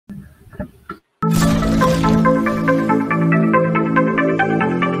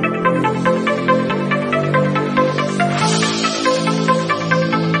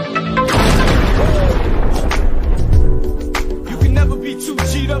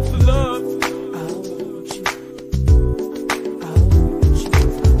love for love. I want you. I want you.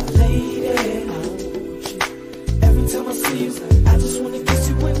 Lady, I want you. Every time I see you, I just wanna kiss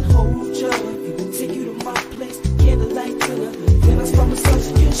you and hold you. Even take you to my place, candlelight dinner. Then I start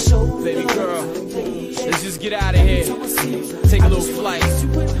massaging your shoulder. Baby girl, let's just get out of here. Take a little flight.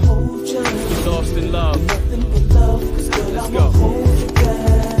 Get lost in love. Let's go.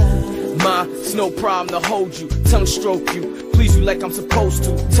 Ma, it's no problem to hold you, tongue stroke you, please you like I'm supposed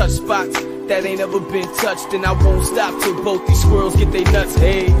to. Touch spots that ain't ever been touched, and I won't stop till both these squirrels get their nuts.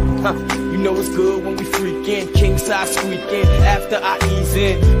 Hey, you know it's good when we freakin', king size squeaking after I ease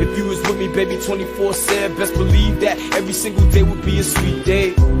in. If you was with me, baby, 24/7, best believe that every single day would be a sweet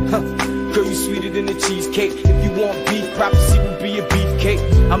day. Girl, you sweeter than a cheesecake. If you want beef, prophecy will be a beefcake.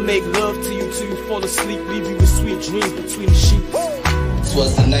 I make love to you till you fall asleep, leave you with sweet dreams between the sheets. This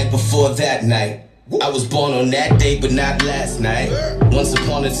was the night before that night. I was born on that day, but not last night. Once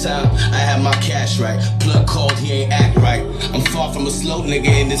upon a time, I had my cash right. Plug called, he ain't act right. I'm far from a slow nigga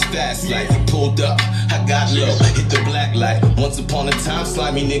in this fast life. Pulled up, I got low, hit the black light. Once upon a time,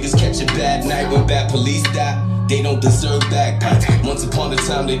 slimy niggas catch a bad night. When bad police die, they don't deserve bagpipes. Once upon a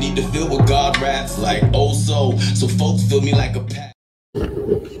time, they need to feel with God raps like old soul. So folks feel me like a pack.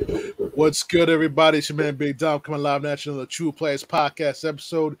 What's good, everybody? It's your man Big Dom coming live national the True Players Podcast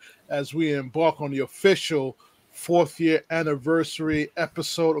episode as we embark on the official 4th year anniversary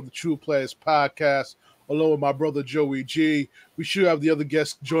episode of the True Players Podcast, along with my brother Joey G. We should have the other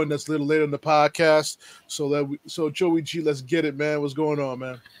guests join us a little later in the podcast. So Joey G, let's get it, man. What's going on,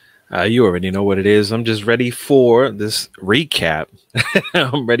 man? You already know what it is. I'm just ready for this recap.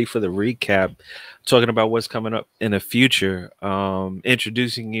 I'm ready for the recap, talking about what's coming up in the future,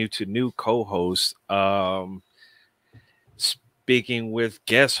 introducing you to new co-hosts, speaking with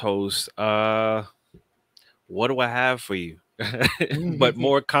guest hosts. What do I have for you? But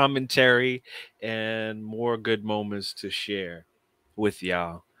more commentary and more good moments to share with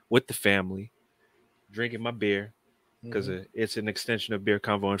y'all, with the family, drinking my beer. Because it's an extension of Beer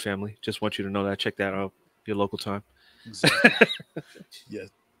Convo and Family. Just want you to know that. Check that out your local time. Exactly. Yeah,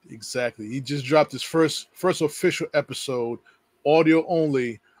 exactly. He just dropped his first official episode, audio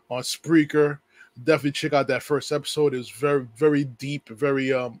only, on Spreaker. Definitely check out that first episode. It's very, very deep,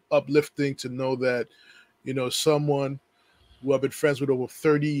 very uplifting to know that, you know, someone who I've been friends with over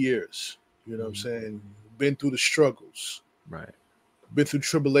 30 years, you know what I'm saying, been through the struggles, right, been through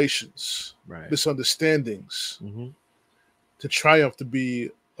tribulations, right, misunderstandings, to triumph to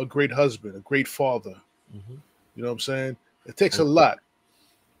be a great husband, a great father. You know what I'm saying? It takes a lot.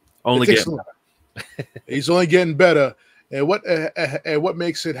 He's only getting better. And what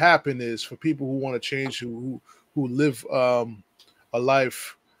makes it happen is for people who want to change, who live a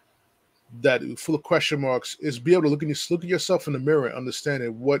life that is full of question marks, is be able to look at yourself in the mirror and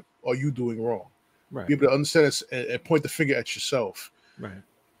understanding what are you doing wrong. Right. Be able to understand it and point the finger at yourself. Right.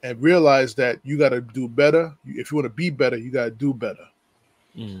 And realize that you got to do better. If you want to be better, you got to do better.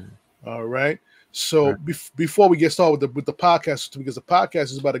 All right. So before we get started with the podcast, because the podcast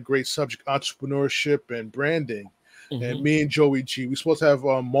is about a great subject, entrepreneurship and branding. And me and Joey G, we're supposed to have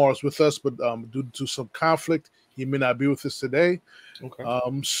Mars with us, but due to some conflict, he may not be with us today. Okay.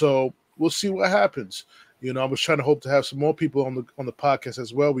 So we'll see what happens. You know, I was trying to hope to have some more people on the podcast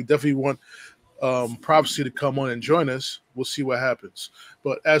as well. We definitely want Prophecy to come on and join us. We'll see what happens.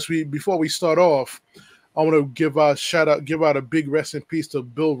 But before we start off, I want to give out a big rest in peace to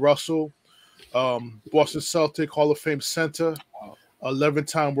Bill Russell, Boston Celtic Hall of Fame center,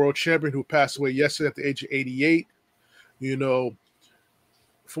 11-time world champion who passed away yesterday at the age of 88. You know,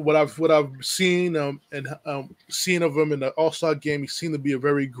 from what I've seen seen of him in the All-Star game, he seemed to be a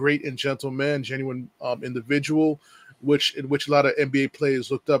very great and gentle man, genuine individual, in which a lot of NBA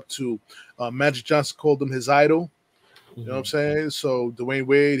players looked up to. Magic Johnson called him his idol. You know what I'm saying? So Dwayne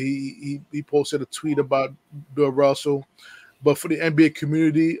Wade, he posted a tweet about Bill Russell. But for the NBA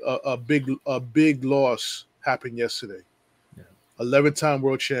community, a big loss happened yesterday. 11-time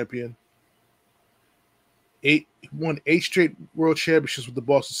world champion. Won 8 straight world championships with the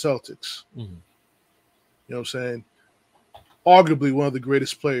Boston Celtics. You know what I'm saying? Arguably one of the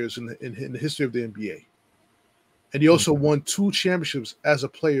greatest players in the history of the NBA. And he also won 2 championships as a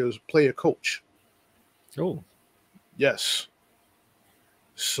player coach. Oh, yes.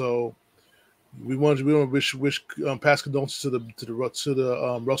 So we want to wish past condolences to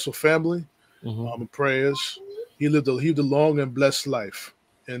the Russell family. Prayers. He lived a long and blessed life,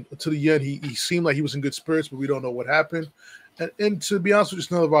 and to the end, he seemed like he was in good spirits, but we don't know what happened. And to be honest with you,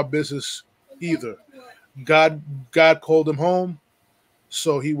 it's none of our business either. God called him home,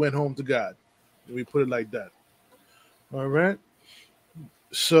 so he went home to God. And we put it like that. All right.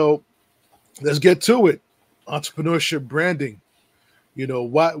 So let's get to it. Entrepreneurship branding. You know,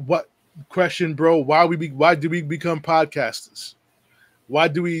 what question, bro? Why did we become podcasters? Why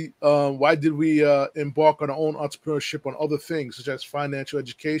did we embark on our own entrepreneurship on other things such as financial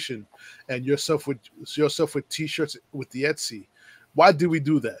education and yourself with t-shirts with the Etsy? Why did we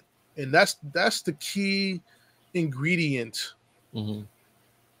do that? And that's the key ingredient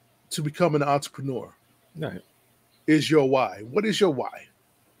to become an entrepreneur. Right. Is your why. What is your why?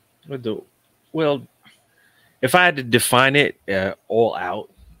 Well, if I had to define it all out,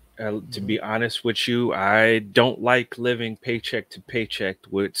 to be honest with you, I don't like living paycheck to paycheck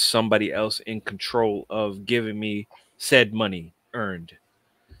with somebody else in control of giving me said money earned.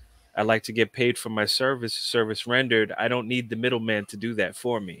 I like to get paid for my service rendered. I don't need the middleman to do that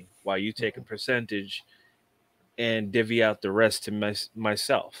for me while you take a percentage and divvy out the rest to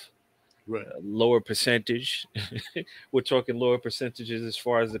myself. Right. Lower percentage. We're talking lower percentages as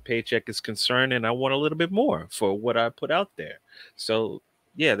far as the paycheck is concerned, and I want a little bit more for what I put out there. So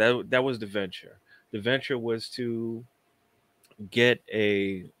yeah, that was the venture. The venture was to get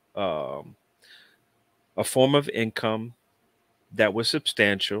a form of income that was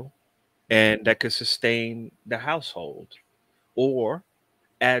substantial and that could sustain the household, or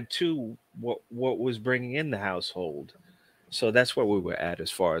add to what was bringing in the household. So that's where we were at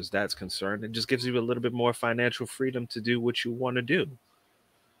as far as that's concerned. It just gives you a little bit more financial freedom to do what you want to do.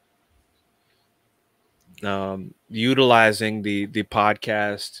 Utilizing the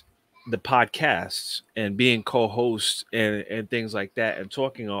podcasts and being co-hosts and things like that, and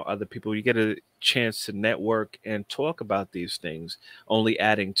talking on other people, you get a chance to network and talk about these things, only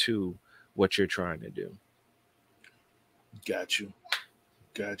adding to what you're trying to do. Got you.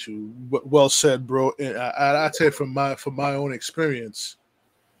 Well said, bro. And I tell you from my own experience,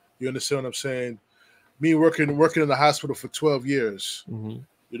 you understand what I'm saying? Me working in the hospital for 12 years.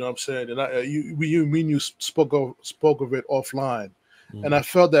 You know what I'm saying? And you spoke of it offline, and I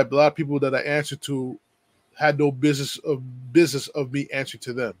felt that a lot of people that I answered to had no business of me answering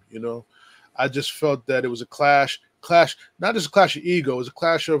to them. You know, I just felt that it was a clash, not just a clash of ego, it was a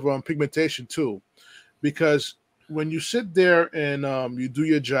clash of pigmentation too, because when you sit there and you do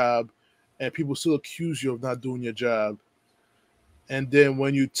your job and people still accuse you of not doing your job, and then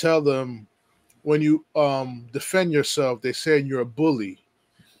when you tell them, when you defend yourself, they say you're a bully.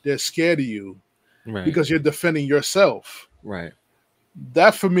 They're scared of you, right, because you're defending yourself. Right.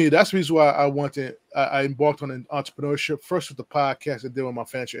 That for me, that's the reason why I embarked on an entrepreneurship, first with the podcast and then with my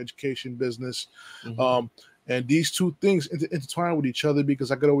financial education business. And these two things intertwine with each other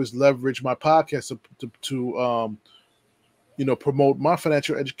because I could always leverage my podcast to promote my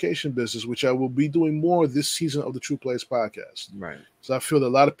financial education business, which I will be doing more this season of the True Players podcast. Right. So I feel that a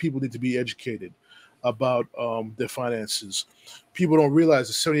lot of people need to be educated about their finances. People don't realize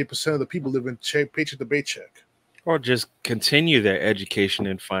that 78% of the people live in paycheck to paycheck. Or just continue their education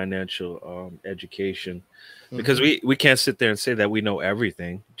in financial education. Because we can't sit there and say that we know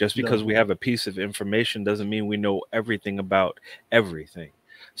everything. Just because we have a piece of information doesn't mean we know everything about everything.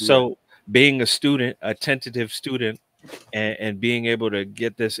 So being a student, a tentative student, and being able to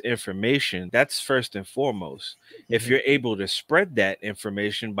get this information, that's first and foremost. If you're able to spread that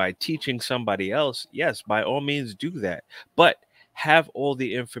information by teaching somebody else, yes, by all means do that. But have all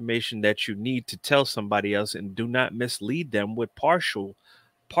the information that you need to tell somebody else, and do not mislead them with partial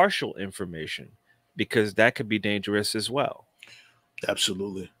information, because that could be dangerous as well.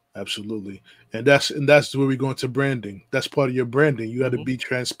 Absolutely. And that's where we go into branding. That's part of your branding. You got to be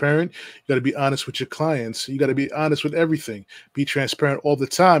transparent. You got to be honest with your clients. You got to be honest with everything. Be transparent all the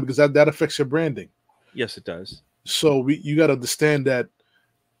time, because that affects your branding. Yes, it does. So you got to understand that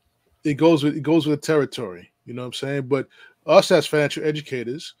it goes with the territory. You know what I'm saying? But us as financial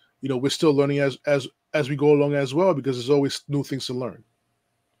educators, we're still learning as we go along as well, because there's always new things to learn.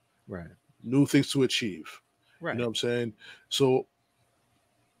 Right. New things to achieve. Right. You know what I'm saying? So,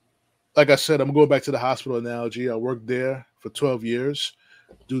 like I said, I'm going back to the hospital analogy. I worked there for 12 years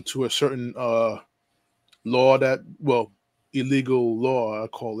due to a certain illegal law, I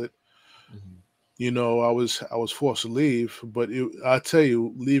call it. I was forced to leave, but I tell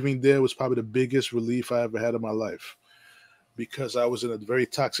you, leaving there was probably the biggest relief I ever had in my life, because I was in a very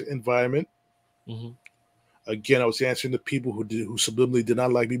toxic environment. Again, I was answering to people who subliminally did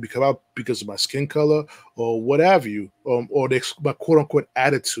not like me because of my skin color or what have you, or my quote unquote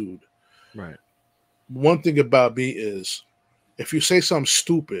attitude. Right. One thing about me is, if you say something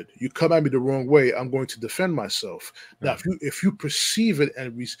stupid, you come at me the wrong way, I'm going to defend myself. Now, if you perceive it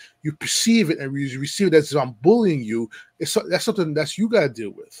and you receive it as I'm bullying you, that's something that you got to deal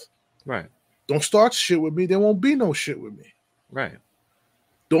with. Right. Don't start shit with me. There won't be no shit with me. Right.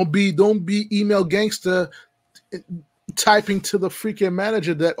 Don't be email gangster typing to the freaking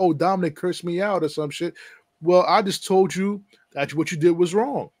manager that, oh, Dominic cursed me out or some shit. Well, I just told you that what you did was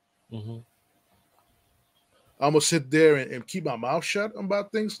wrong. Mm-hmm. I'm gonna sit there and keep my mouth shut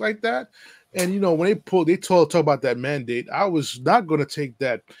about things like that. And when they talk about that mandate, I was not gonna take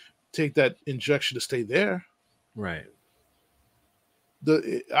that injection to stay there. Right.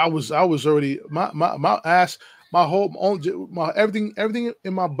 I was already my ass, my everything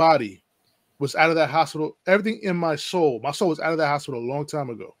in my body was out of that hospital. Everything in my soul was out of that hospital a long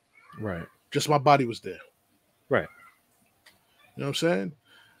time ago. Right. Just my body was there. Right. You know what I'm saying?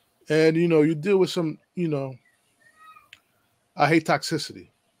 And you deal with some, I hate toxicity.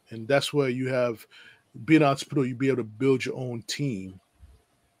 And that's where you have being an entrepreneur, you be able to build your own team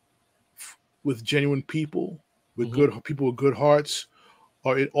with genuine people, with good people with good hearts,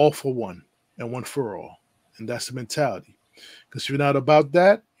 or it all for one and one for all. And that's the mentality. Because if you're not about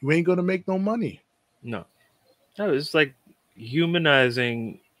that, you ain't gonna make no money. No, it's like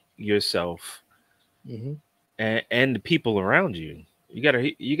humanizing yourself and the people around you. You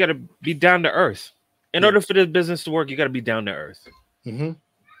gotta be down to earth. In order for this business to work, you gotta be down to earth.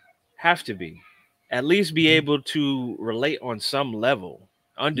 Have to be. At least be able to relate on some level.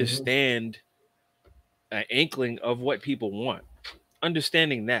 Understand an inkling of what people want.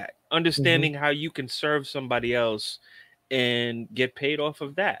 Understanding that. Understanding how you can serve somebody else and get paid off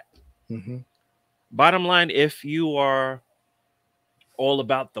of that. Bottom line, if you are all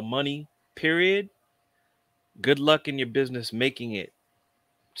about the money, period, good luck in your business making it,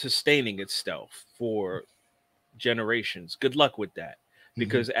 sustaining itself for generations. Good luck with that.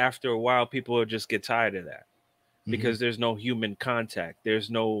 Because after a while, people will just get tired of that. Because there's no human contact. There's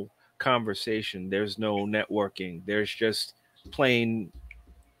no conversation. There's no networking. There's just plain,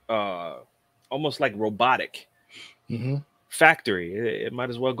 almost like robotic factory. It might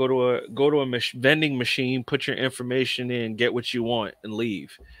as well go to a vending machine, put your information in, get what you want, and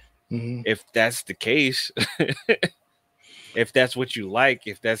leave. If that's the case, if that's what you like,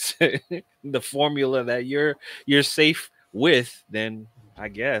 if that's the formula that you're safe with, then I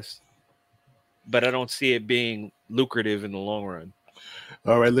guess. But I don't see it being lucrative in the long run.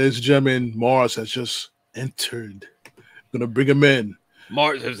 All right, ladies and gentlemen, Mars has just entered. Gonna bring him in.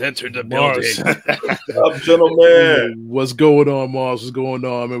 Mars has entered the building. What's up, gentlemen? What's going on, Mars? What's going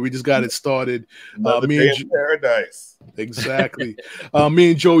on, man? We just got it started. Another day in paradise. Exactly.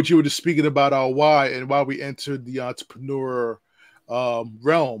 Me and Joe G were just speaking about our why and why we entered the entrepreneur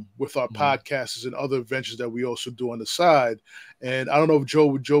realm with our podcasts and other ventures that we also do on the side. And I don't know if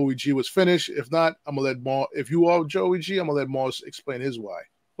Joey G was finished. If not, I'm gonna let Mars. If you are Joey G, I'm gonna let Mars explain his why.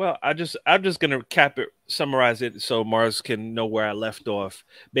 Well, I'm just gonna summarize it so Mars can know where I left off.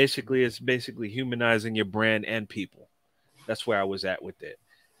 Basically, it's humanizing your brand and people. That's where I was at with it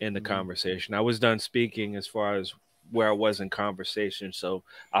in the conversation. I was done speaking as far as where I was in conversation. So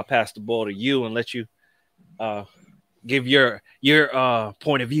I'll pass the ball to you and let you give your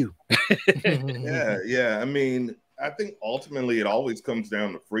point of view. Yeah. I mean, I think ultimately it always comes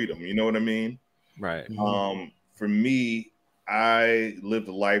down to freedom. You know what I mean? Right. For me, I lived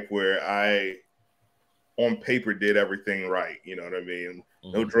a life where I, on paper, did everything right. You know what I mean?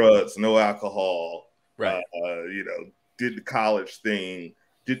 No drugs, no alcohol. Right. Did the college thing,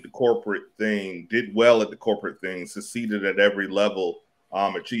 did the corporate thing, did well at the corporate thing, succeeded at every level,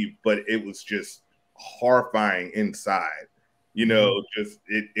 achieved. But it was just horrifying inside. Just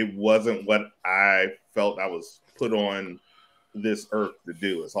it wasn't what I felt I was put on this earth to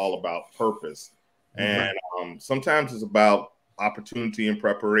do. It's all about purpose. And sometimes it's about opportunity and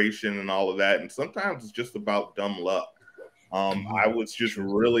preparation and all of that. And sometimes it's just about dumb luck. I was just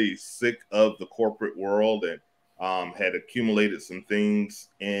really sick of the corporate world and had accumulated some things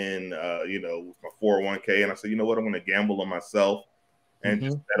in, with my 401k. And I said, you know what, I'm going to gamble on myself and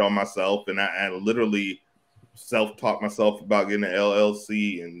just bet on myself. And I literally self-taught myself about getting an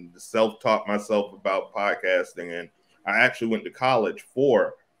LLC and self-taught myself about podcasting. And I actually went to college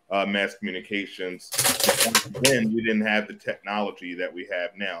for mass communications. Then we didn't have the technology that we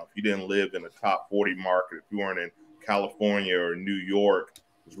have now. If you didn't live in a top 40 market, if you weren't in California or New York, it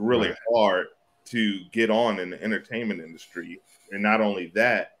was really hard to get on in the entertainment industry. And not only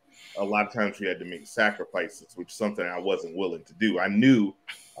that, a lot of times we had to make sacrifices, which is something I wasn't willing to do. I knew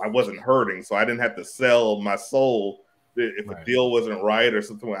I wasn't hurting, so I didn't have to sell my soul. If a deal wasn't right or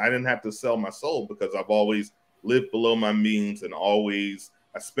something, I didn't have to sell my soul because I've always lived below my means and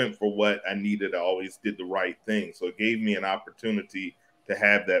I spent for what I needed. I always did the right thing. So it gave me an opportunity to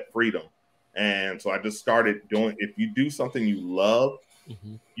have that freedom. And so I just started doing, if you do something you love,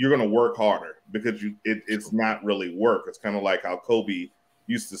 you're going to work harder because it's not really work. It's kind of like how Kobe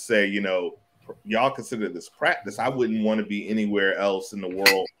used to say, you know, y'all consider this practice. I wouldn't want to be anywhere else in the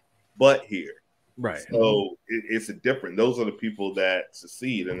world but here. Right. So it's a different. Those are the people that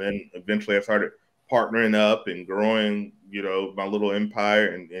succeed. And then eventually I started partnering up and growing, you know, my little empire.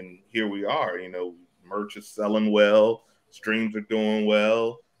 And here we are, you know, merch is selling well. Streams are doing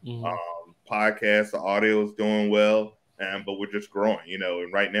well. Podcast, the audio is doing well. But we're just growing, you know,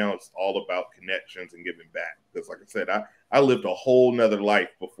 and right now it's all about connections and giving back. Because like I said, I lived a whole nother life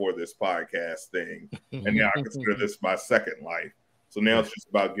before this podcast thing. And now I consider this my second life. So now it's just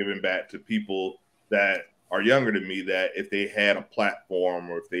about giving back to people that are younger than me, that if they had a platform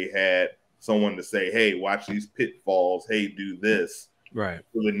or if they had someone to say, hey, watch these pitfalls, hey, do this. Right.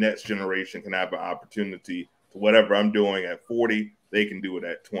 So the next generation can have an opportunity to whatever I'm doing at 40, they can do it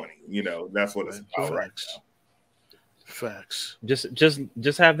at 20. You know, that's what it's about right now. Facts.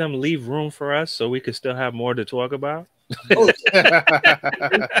 Just have them leave room for us so we could still have more to talk about.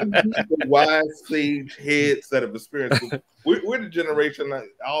 Wise sage heads that have experienced. We're the generation. I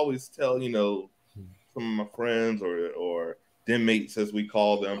always tell, you know, some of my friends or den mates, as we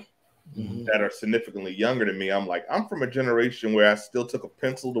call them, that are significantly younger than me. I'm like, I'm from a generation where I still took a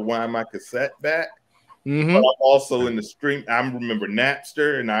pencil to wind my cassette back. But I'm also in the stream. I remember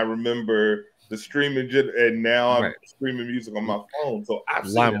Napster, and I remember the streaming, and now I'm streaming music on my phone. So I've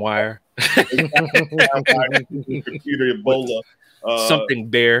seen LimeWire, computer, Ebola, something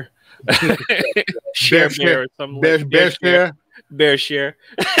bear, share bear, or something like bear share.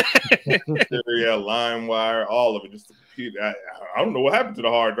 Yeah, LimeWire, all of it. Just the computer. I don't know what happened to the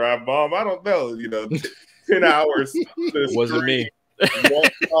hard drive bomb. I don't know. You know, 10 hours. Wasn't me.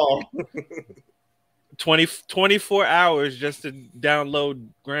 24 hours just to download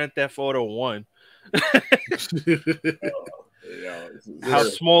Grand Theft Auto 1. How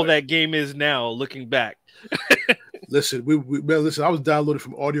small that game is now, looking back. Listen, listen. I was downloading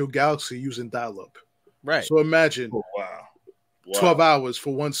from Audio Galaxy using dial-up. Right. So imagine 12 hours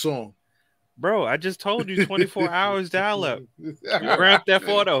for one song. Bro, I just told you 24 hours dial-up. Grand Theft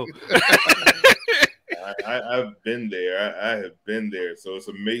Auto. I've been there. I have been there. So it's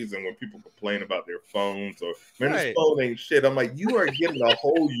amazing when people complain about their phones or, man, this phone ain't shit. I'm like, you are getting a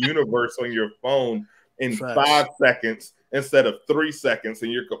whole universe on your phone in 5 seconds instead of 3 seconds,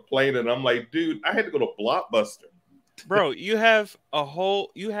 and you're complaining. I'm like, dude, I had to go to Blockbuster. Bro, you have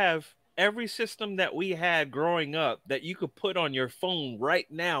every system that we had growing up that you could put on your phone right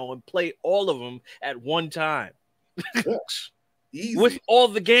now and play all of them at one time. Easy. With all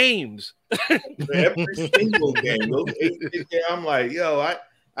the games. Every single game. Those 8-bit games, I'm like, yo,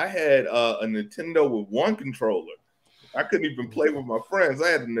 I had a Nintendo with one controller. I couldn't even play with my friends. I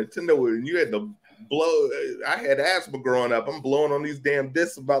had a Nintendo with, and you had to blow. I had asthma growing up. I'm blowing on these damn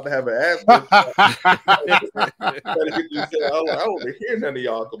discs, about to have an asthma. I don't hear none of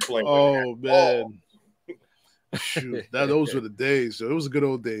y'all complaining. Oh man. Shoot, those were the days. It was the good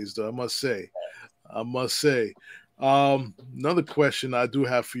old days, though. I must say. Another question I do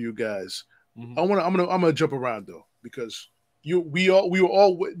have for you guys. I'm gonna jump around though, because we were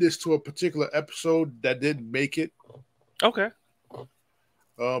all witness to a particular episode that didn't make it. Okay.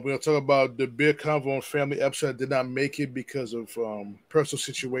 We're gonna talk about the Beer Convo and Family episode that did not make it because of personal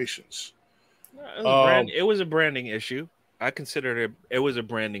situations. It was a branding issue. I considered it was a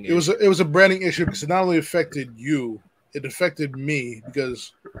branding issue. It was a branding issue because it not only affected you, it affected me,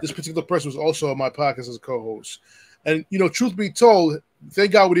 because this particular person was also on my podcast as a co-host. And, you know, truth be told,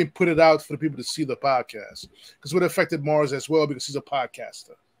 thank God we didn't put it out for the people to see the podcast, because it would have affected Mars as well, because he's a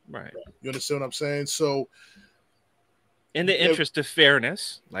podcaster. Right. You understand what I'm saying? So, in the interest of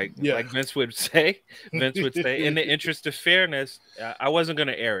fairness, like Vince would say, in the interest of fairness, I wasn't going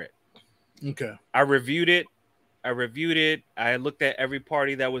to air it. Okay. I reviewed it. I looked at every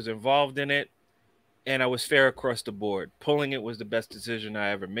party that was involved in it, and I was fair across the board. Pulling it was the best decision I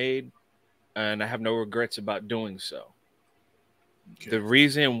ever made, and I have no regrets about doing so. Okay. The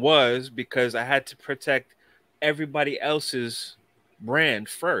reason was because I had to protect everybody else's brand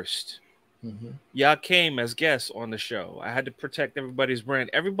first. Mm-hmm. Y'all came as guests on the show. I had to protect everybody's brand.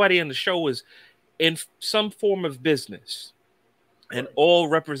 Everybody in the show was in some form of business, and all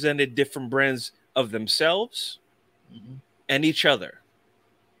represented different brands of themselves and each other.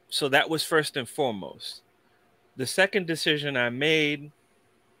 So that was first and foremost. The second decision I made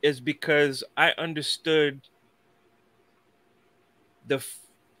is because I understood the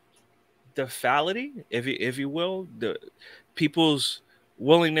fality, if you will, the people's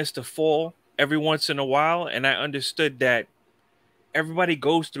willingness to fall every once in a while, and I understood that everybody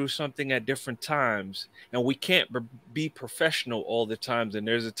goes through something at different times, and we can't be professional all the times. And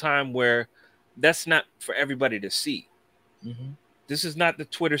there's a time where that's not for everybody to see. Mm-hmm. This is not the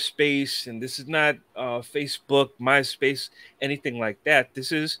Twitter space, and this is not Facebook, MySpace, anything like that.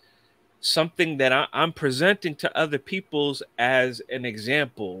 This is something that I'm presenting to other people's as an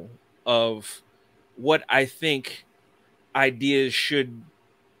example of what I think ideas should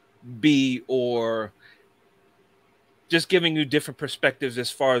be, or just giving you different perspectives as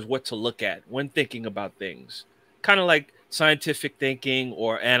far as what to look at when thinking about things. Kind of like scientific thinking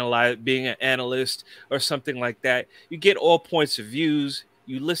or being an analyst or something like that. You get all points of views,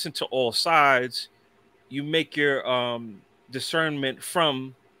 you listen to all sides, you make your discernment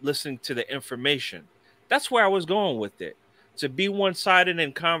from listening to the information. That's where I was going with it. To be one-sided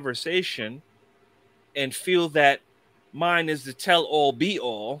in conversation and feel that mine is the tell-all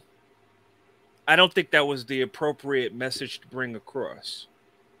be-all, I don't think that was the appropriate message to bring across.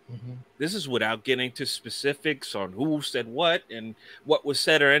 Mm-hmm. This is without getting to specifics on who said what and what was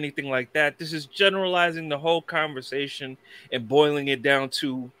said or anything like that. This is generalizing the whole conversation and boiling it down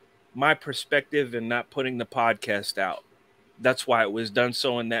to my perspective and not putting the podcast out. That's why it was done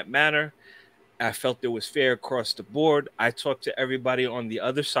so in that manner. I felt it was fair across the board. I talked to everybody on the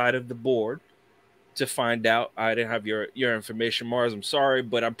other side of the board to find out. I didn't have your information, Mars. I'm sorry,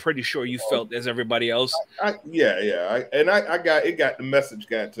 but I'm pretty sure you felt as everybody else. I got the message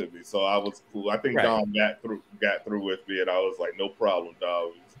got to me, so I was cool. I think Right. Dom got through with me, and I was like, no problem,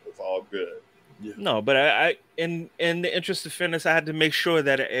 dog. It's all good. Yeah. No, but I in the interest of fairness, I had to make sure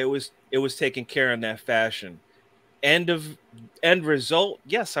that it was taken care in that fashion. End result,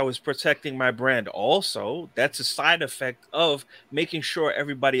 yes, I was protecting my brand. Also, that's a side effect of making sure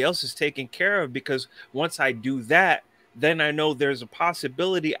everybody else is taken care of, because once I do that, then I know there's a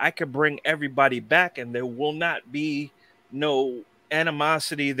possibility I could bring everybody back, and there will not be no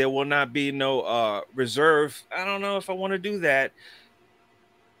animosity. There will not be no reserve. I don't know if I want to do that.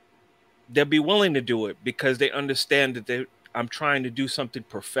 They'll be willing to do it because they understand that I'm trying to do something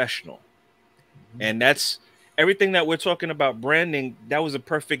professional. Mm-hmm. And that's everything that we're talking about branding. That was a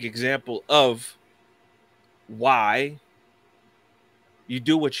perfect example of why you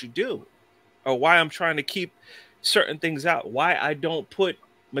do what you do, or why I'm trying to keep certain things out, why I don't put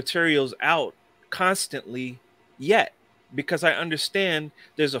materials out constantly yet, because I understand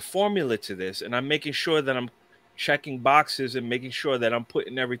there's a formula to this, and I'm making sure that I'm checking boxes and making sure that I'm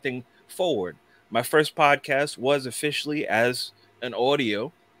putting everything forward. My first podcast was officially as an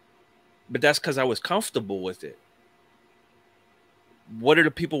audio, but that's because I was comfortable with it. What do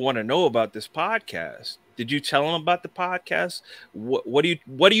the people want to know about this podcast? Did you tell them about the podcast? What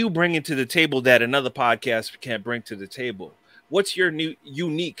are you bringing to the table that another podcast can't bring to the table? What's your new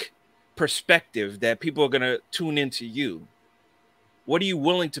unique perspective that people are going to tune into you? What are you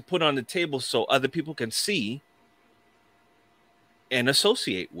willing to put on the table so other people can see and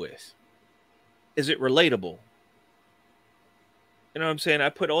associate with? Is it relatable? You know what I'm saying? I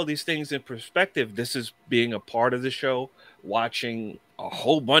put all these things in perspective. This is being a part of the show, watching a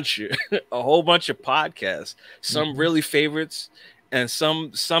whole bunch of podcasts, some really favorites and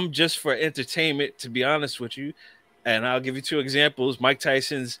some just for entertainment, to be honest with you. And I'll give you two examples. Mike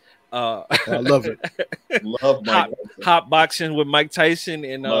Tyson's I love it. Love Mike Tyson. Hot boxing with Mike Tyson,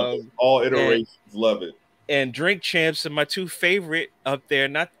 and all iterations, love it. And Drink Champs are my two favorite up there.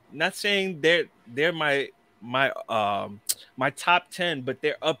 Not saying they're my top 10, but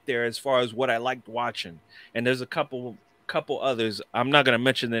they're up there as far as what I liked watching. And there's a couple others. I'm not going to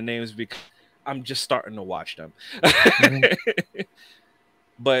mention their names because I'm just starting to watch them. Mm-hmm.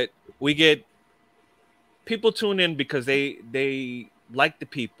 But we get people tune in because they like the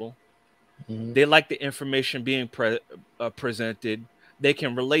people. Mm-hmm. They like the information being presented. They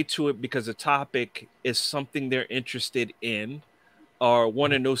can relate to it because the topic is something they're interested in or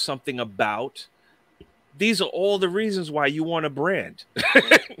want to know something about. These are all the reasons why you want a brand.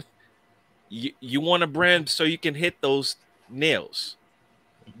 You want a brand so you can hit those nails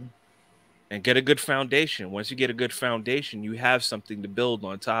and get a good foundation. Once you get a good foundation, you have something to build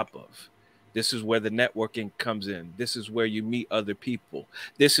on top of. This is where the networking comes in. This is where you meet other people.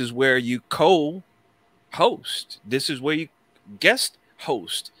 This is where you co-host. This is where you guest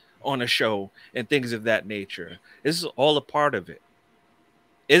host on a show and things of that nature. This is all a part of it.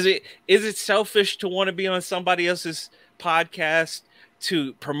 Is it selfish to want to be on somebody else's podcast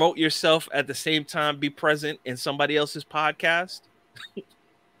to promote yourself at the same time be present in somebody else's podcast?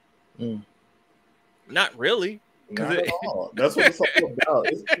 Not really. Not at all. That's what it's all about.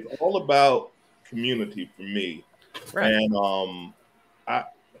 It's all about community for me. Right. And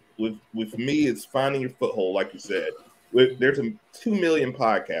with me, it's finding your foothold, like you said. There's 2 million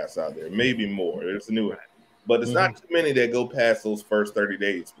podcasts out there, maybe more. There's a new one. But it's not too many that go past those first 30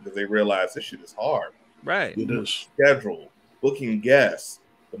 days because they realize this shit is hard. Right. It is. Schedule. booking guests.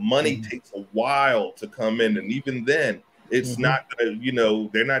 The money takes a while to come in, and even then, it's not gonna,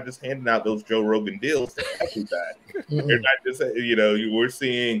 they're not just handing out those Joe Rogan deals to everybody. They're not just, we're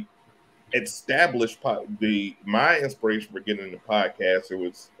seeing established my inspiration for getting into podcasts. There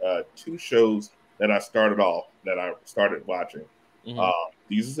was 2 shows that I started watching. These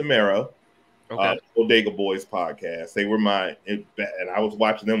are Zamero, Bodega Boys podcast. They were and I was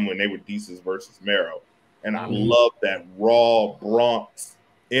watching them when they were Deezus versus Mero, and I love that raw Bronx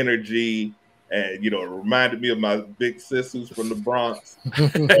energy. And it reminded me of my big sis who's from the Bronx.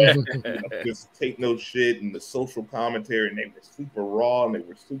 And, just take no shit, and the social commentary, and they were super raw, and they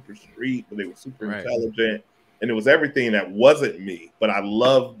were super street, but they were super intelligent, and it was everything that wasn't me. But I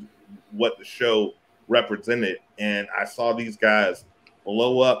loved what the show represented, and I saw these guys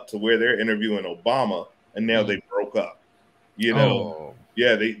blow up to where they're interviewing Obama, and now they broke up.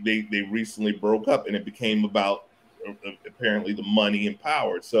 Yeah, they recently broke up, and it became about apparently the money and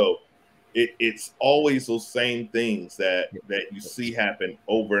power. So it's always those same things that you see happen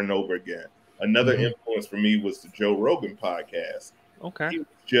over and over again. Another influence for me was the Joe Rogan podcast. He was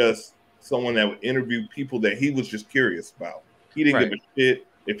just someone that would interview people that he was just curious about. He didn't give a shit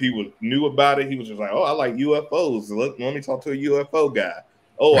if he knew about it. He was just like, oh, I like UFOs. Let me talk to a UFO guy.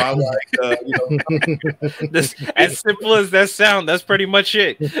 Oh, I like this, as simple as that sound, that's pretty much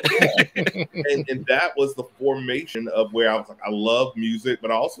it. and that was the formation of where I was like, I love music,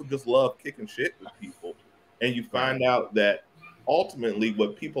 but I also just love kicking shit with people. And you find out that ultimately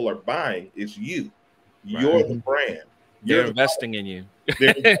what people are buying is you. You're the brand. They're investing in you.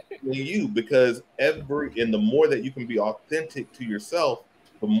 They're investing in you, because the more that you can be authentic to yourself,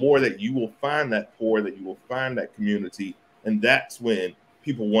 the more that you will find that core, that you will find that community. And that's when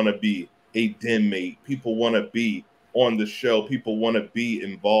people want to be a den mate. People want to be on the show. People want to be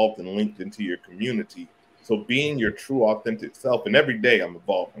involved and linked into your community. So being your true, authentic self, and every day I'm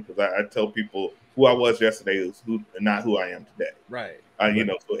evolving, because I tell people who I was yesterday is not who I am today. Right.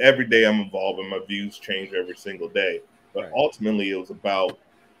 So every day I'm evolving. My views change every single day. But ultimately it was about,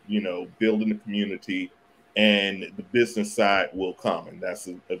 building the community, and the business side will come. And that's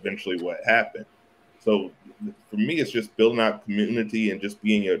eventually what happened. So for me, it's just building out community and just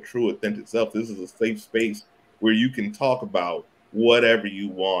being your true, authentic self. This is a safe space where you can talk about whatever you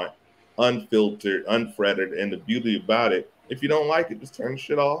want, unfiltered, unfretted. And the beauty about it, if you don't like it, just turn the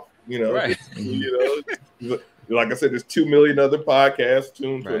shit off. Like I said, there's 2 million other podcasts.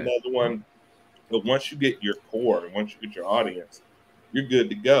 Tune to another one. But once you get your core, and once you get your audience, you're good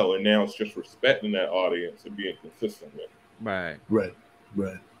to go. And now it's just respecting that audience and being consistent with it. Right.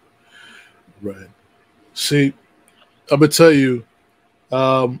 See, I'm gonna tell you,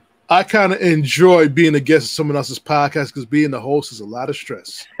 I kind of enjoy being a guest of someone else's podcast, because being the host is a lot of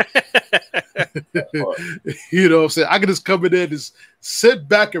stress. You know what I'm saying? I can just come in there, just sit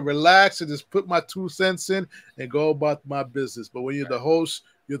back and relax, and just put my 2 cents in and go about my business. But when you're the host,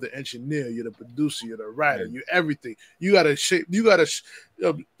 you're the engineer, you're the producer, you're the writer, you're everything. You gotta shape. You gotta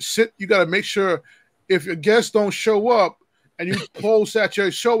sit. You gotta make sure if your guests don't show up, and you post that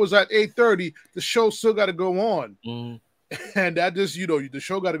your show was at 8:30, the show still got to go on. And that just, the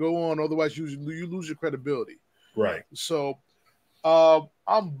show got to go on. Otherwise, you lose your credibility. Right. So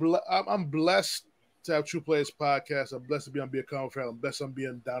I'm blessed to have True Players podcast. I'm blessed to be on Be a Common Fan. I'm blessed I'm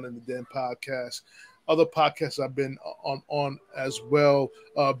being Down in the Den podcast. Other podcasts I've been on as well.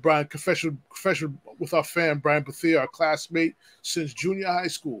 Brian, Confession with our fan, Brian Bethia, our classmate since junior high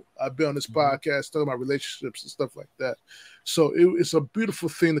school. I've been on this podcast talking about relationships and stuff like that. So it's a beautiful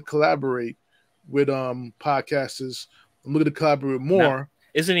thing to collaborate with podcasters. I'm looking to collaborate more. Now,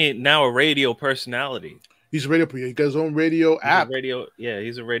 isn't he now a radio personality? He's a radio. He got his own radio app.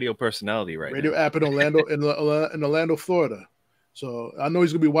 He's a radio personality right now. Radio app in Orlando, in Orlando, Florida. So I know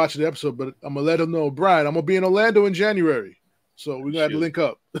he's gonna be watching the episode, but I'm gonna let him know, Brian, I'm gonna be in Orlando in January. So we're gonna have to link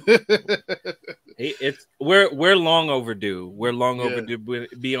up. We're long overdue. We're long overdue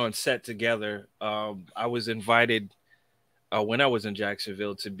to be on set together. I was invited when I was in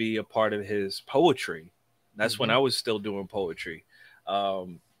Jacksonville to be a part of his poetry. That's when I was still doing poetry.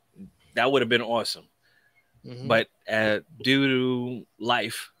 That would have been awesome. But due to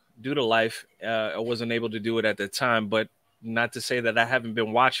life, I wasn't able to do it at the time. But not to say that I haven't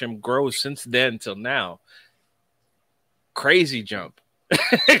been watching him grow since then till now. Crazy jump.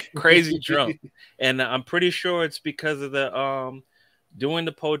 Crazy jump. And I'm pretty sure it's because of the doing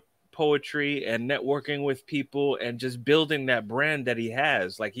the poetry and networking with people and just building that brand that he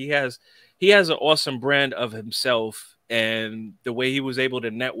has. Like he has an awesome brand of himself, and the way he was able to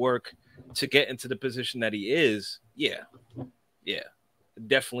network to get into the position that he is.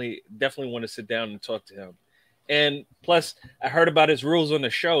 Definitely want to sit down and talk to him. And plus, I heard about his rules on the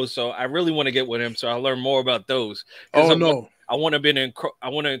show, so I really want to get with him so I'll learn more about those. Oh no, I want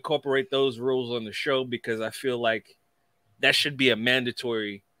to incorporate those rules on the show because I feel like that should be a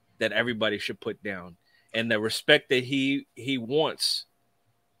mandatory that everybody should put down, and the respect that he wants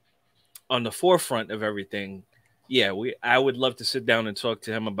on the forefront of everything. Yeah, I would love to sit down and talk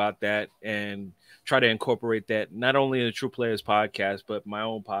to him about that and try to incorporate that not only in the True Players podcast, but my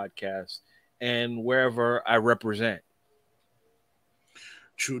own podcast and wherever I represent.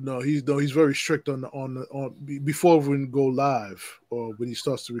 True. No, he's very strict on before we go live or when he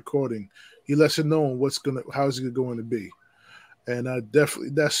starts the recording. He lets it know how's it going to be, and definitely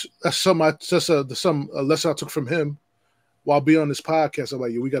that's some lesson I took from him while being on this podcast. I'm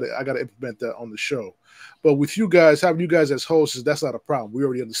like, I gotta implement that on the show. But with you guys, having you guys as hosts, that's not a problem. We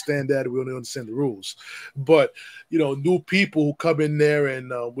already understand that. We already understand the rules. But new people who come in there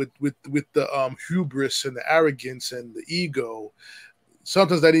and with the hubris and the arrogance and the ego,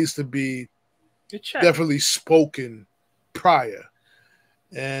 sometimes that needs to be definitely spoken prior,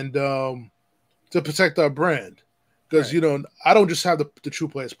 and to protect our brand. Because I don't just have the True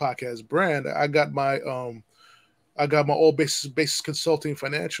Players podcast brand. I got my all basis consulting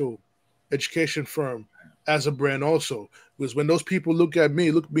financial education firm as a brand also. Because when those people look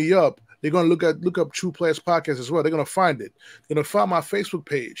me up, they're gonna look up True Players podcast as well. They're gonna find it. They're gonna find my Facebook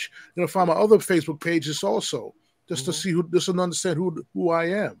page. They're gonna find my other Facebook pages also, just to see just to understand who I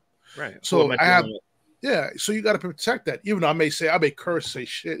am. Right. So I have. Yeah, so you got to protect that. Even though I may curse, say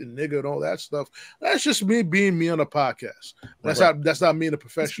shit and nigga and all that stuff. That's just me being me on a podcast. That's not me in a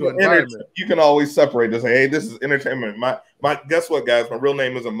professional environment. You can always separate this. Hey, this is entertainment. My guess what, guys? My real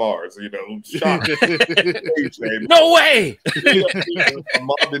name isn't Mars. Shock. No way. My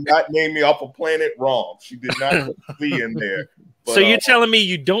mom did not name me off a planet wrong. She did not put me in there. But, so you're telling me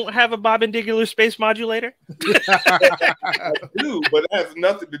you don't have a Bobbindicular space modulator? I do, but it has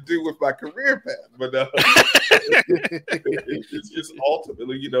nothing to do with my career path. But it's just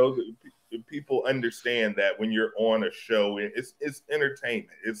ultimately, people understand that when you're on a show, it's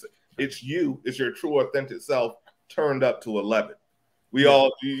entertainment. It's your true authentic self turned up to 11. We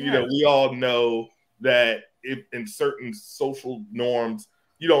all know that if in certain social norms,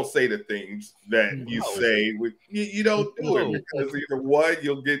 you don't say the things that you say. You don't do it because either one,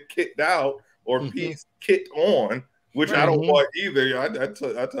 you'll get kicked out or piece kicked on, which I don't want either. I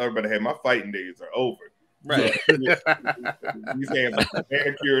tell everybody, hey, my fighting days are over. Right. These hands are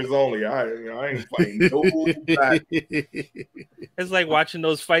manicures only. I ain't fighting nobody. It's like watching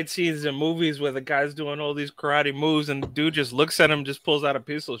those fight scenes in movies where the guy's doing all these karate moves and the dude just looks at him, just pulls out a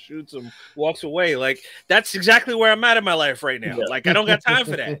pistol, shoots him, walks away. Like, that's exactly where I'm at in my life right now. Yeah. Like, I don't got time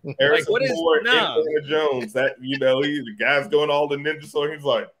for that. Like, what is Indiana Jones? That the guy's doing all the ninja sword. He's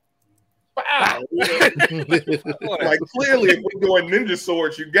like, wow. Like, clearly, if we're doing ninja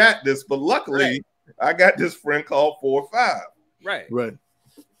swords, you got this. But luckily. Right. I got this friend called 4 or 5. Right.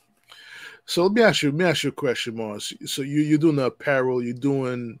 So let me ask you a question, Mars. So you're doing the apparel, you're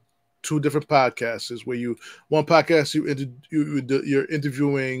doing 2 different podcasts where one podcast you're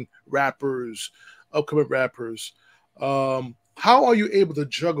interviewing rappers, upcoming rappers. How are you able to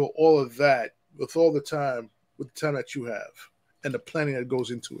juggle all of that with the time that you have and the planning that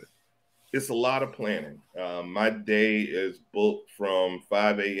goes into it? It's a lot of planning. My day is booked from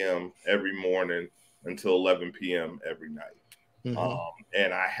 5 a.m. every morning until 11 p.m. every night.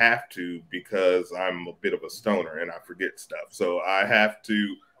 And I have to, because I'm a bit of a stoner and I forget stuff. So I have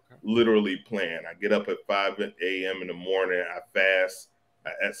to literally plan. I get up at 5 a.m. in the morning. I fast,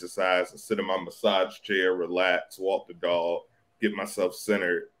 I exercise, I sit in my massage chair, relax, walk the dog, get myself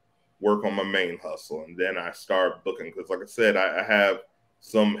centered, work on my main hustle. And then I start booking. Because like I said, I have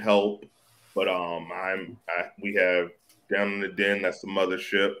some help. But we have Down in the Den, that's the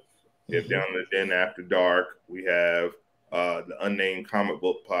mothership. We have Down in the Den After Dark. We have the Unnamed Comic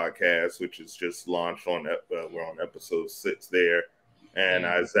Book Podcast, which is just launched we're on episode 6 there. And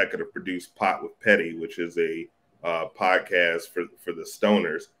I executive produce Pot with Petty, which is a podcast for the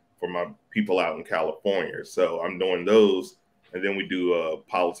stoners, for my people out in California. So I'm doing those. And then we do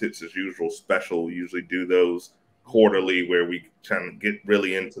Politics as Usual special. We usually do those quarterly, where we kind of get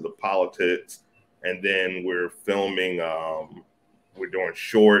really into the politics. And then we're filming, we're doing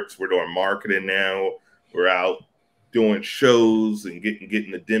shorts, we're doing marketing now, we're out doing shows and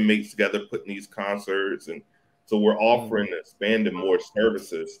getting the den mates together, putting these concerts. And so we're offering expanding more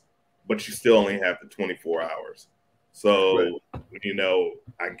services, but you still only have the 24 hours. So,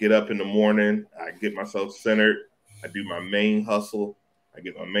 I get up in the morning, I get myself centered, I do my main hustle.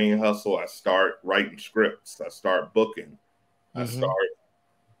 I start writing scripts. I start booking. I start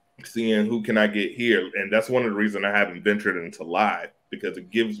seeing who can I get here. And that's one of the reasons I haven't ventured into live, because it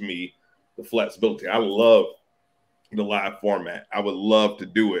gives me the flexibility. I love the live format. I would love to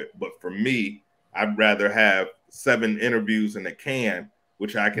do it. But for me, I'd rather have 7 interviews in a can,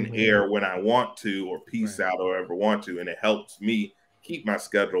 which I can air when I want to, or piece out or ever want to. And it helps me keep my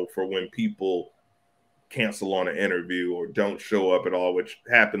schedule for when people cancel on an interview or don't show up at all, which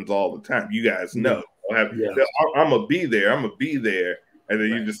happens all the time. You guys know. I'm gonna be there. I'm gonna be there. And then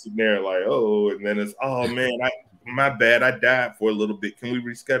you just sit there like, oh, and then it's, oh man, my bad. I died for a little bit. Can we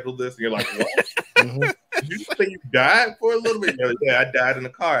reschedule this? And you're like, what? Did you say you died for a little bit? Like, yeah, I died in a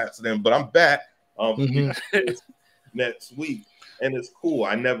car accident, but I'm back next week. And it's cool.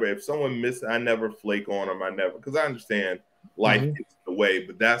 If someone misses, I never flake on them. Because I understand life gets the way,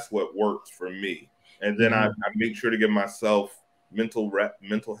 but that's what works for me. And then I make sure to give myself mental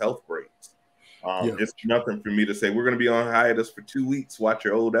health breaks. It's nothing for me to say, we're going to be on hiatus for 2 weeks, watch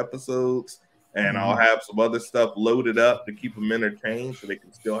your old episodes, and I'll have some other stuff loaded up to keep them entertained so they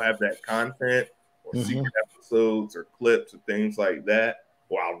can still have that content, or secret episodes or clips or things like that.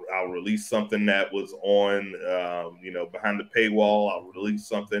 Or I'll release something that was on, behind the paywall. I'll release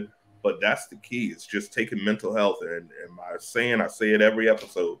something. But that's the key. It's just taking mental health. And I say it every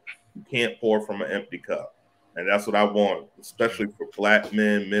episode. You can't pour from an empty cup. And that's what I want, especially for Black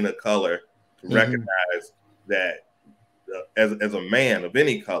men of color, to recognize that as a man of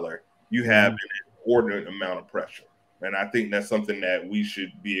any color, you have an inordinate amount of pressure. And I think that's something that we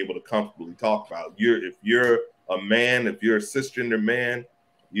should be able to comfortably talk about. If you're a man, if you're a cisgender man,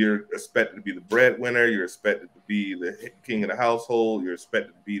 you're expected to be the breadwinner. You're expected to be the king of the household. You're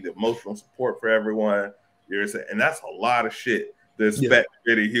expected to be the emotional support for everyone. And that's a lot of shit to expect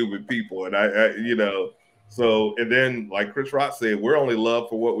any human people. And and then like Chris Rock said, we're only loved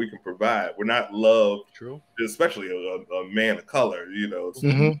for what we can provide. We're not loved, especially a man of color.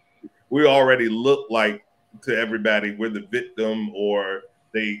 We already look like, to everybody, we're the victim, or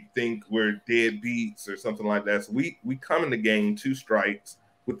they think we're deadbeats or something like that. So we come in the game 2 strikes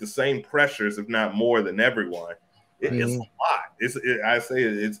with the same pressures, if not more, than everyone. It's a lot.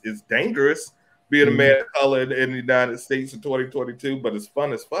 It's dangerous being a man of color in the United States in 2022, but it's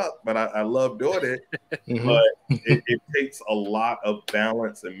fun as fuck. But I love doing it. But it takes a lot of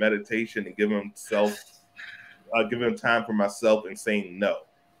balance and meditation and giving time for myself and saying no.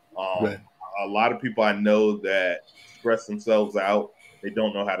 A lot of people I know that stress themselves out, they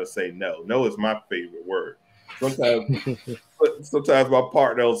don't know how to say no. No is my favorite word. Sometimes my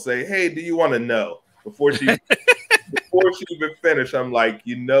partner will say, hey, do you want to know? Before she even finished, I'm like,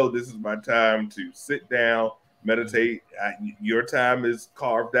 this is my time to sit down, meditate. Your time is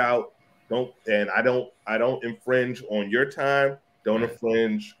carved out. I don't infringe on your time. Don't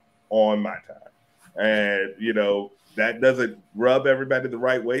infringe on my time. And that doesn't rub everybody the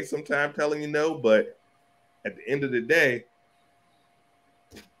right way sometimes, telling you no, but at the end of the day,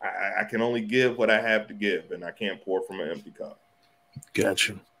 I can only give what I have to give, and I can't pour from an empty cup.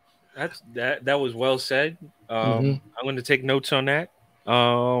 Gotcha. That was well said. I'm going to take notes on that.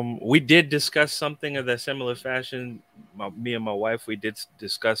 We did discuss something of that similar fashion. Me and my wife, we did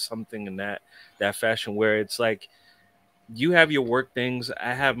discuss something in that fashion, where it's like, you have your work things,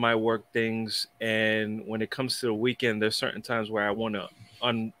 I have my work things, and when it comes to the weekend, there's certain times where I want to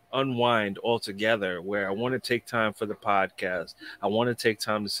unwind altogether, where I want to take time for the podcast. I want to take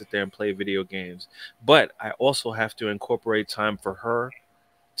time to sit there and play video games, but I also have to incorporate time for her,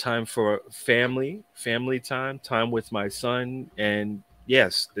 time for family time with my son, and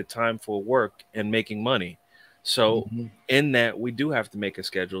yes, the time for work and making money. So in that, we do have to make a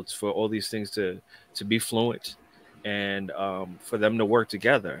schedule for all these things to be fluent, and for them to work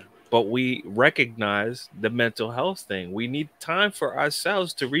together. But we recognize the mental health thing. We need time for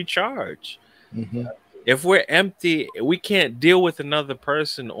ourselves to recharge. If we're empty, we can't deal with another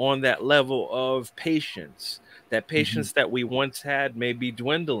person on that level of patience. That patience that we once had may be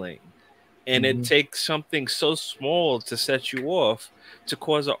dwindling. And it takes something so small to set you off to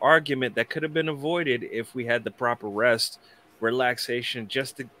cause an argument that could have been avoided if we had the proper rest, relaxation,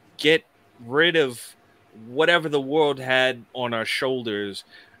 just to get rid of whatever the world had on our shoulders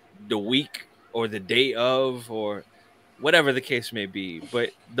the week or the day of, or whatever the case may be.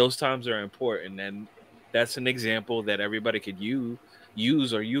 But those times are important, and that's an example that everybody could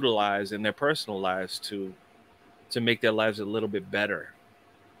use or utilize in their personal lives to make their lives a little bit better.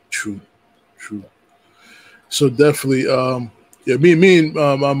 True. So definitely, me and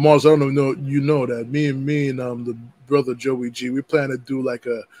Mars, I don't know, that me and the brother Joey G, we plan to do like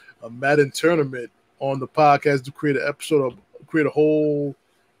a Madden tournament on the podcast, to create an episode, create a whole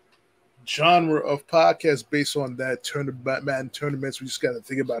genre of podcast based on that Madden tournaments. We just got to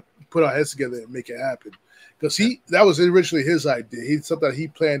think about, put our heads together and make it happen. Because that was originally his idea. He something that he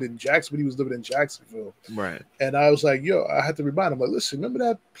planned in Jacksonville. He was living in Jacksonville, Right. and I was like, "Yo, I had to remind him. Like, listen, remember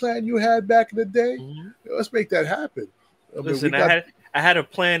that plan you had back in the day? Yo, let's make that happen." Listen, I had a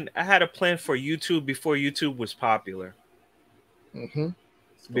plan. I had a plan for YouTube before YouTube was popular.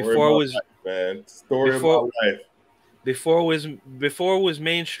 Before it was, man. Story of my life. Before it was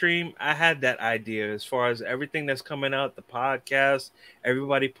mainstream, I had that idea as far as everything that's coming out, the podcast,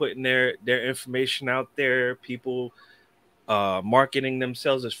 everybody putting their information out there, people marketing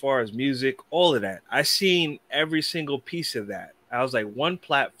themselves as far as music, all of that. I seen every single piece of that. I was like, one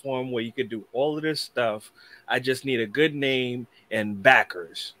platform where you could do all of this stuff. I just need a good name and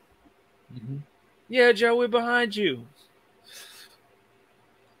backers. Yeah, Joe, we're behind you.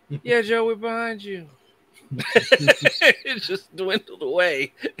 Yeah, Joe, we're behind you. It just dwindled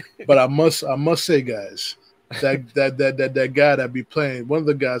away. But I must say, guys, that guy that be playing, one of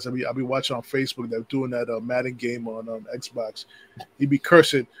the guys I be watching on Facebook that doing that Madden game on Xbox, he be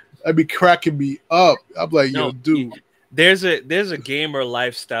cursing. I be cracking me up. I'm like, yo, dude. There's a gamer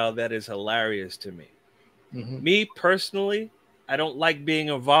lifestyle that is hilarious to me. Me personally, I don't like being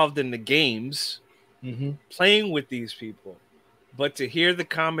involved in the games, playing with these people, but to hear the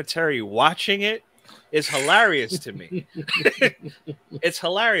commentary, watching it, is hilarious to me. It's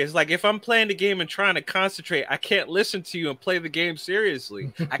hilarious. Like if I'm playing the game and trying to concentrate, I can't listen to you and play the game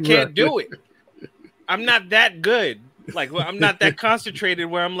seriously. I can't do it. I'm not that good. Like I'm not that concentrated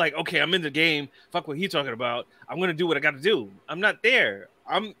where I'm like, okay, I'm in the game. Fuck what he's talking about. I'm gonna do what I got to do. I'm not there.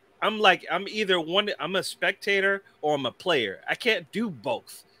 I'm like I'm either one. I'm a spectator or I'm a player. I can't do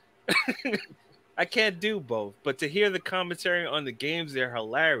both. I can't do both, but to hear the commentary on the games, they're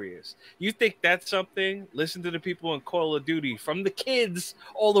hilarious. You think that's something? Listen to the people in Call of Duty, from the kids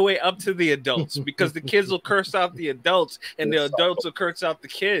all the way up to the adults, because the kids will curse out the adults and the adults will curse out the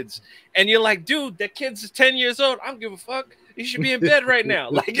kids. And you're like, dude, that kid's 10 years old. I don't give a fuck. You should be in bed right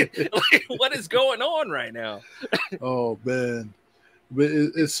now. Like what is going on right now? Oh man, but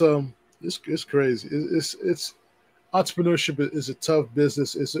it's crazy. It's entrepreneurship is a tough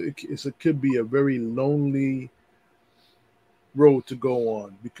business. It could be a very lonely road to go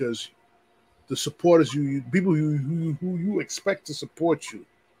on, because the supporters people who you expect to support you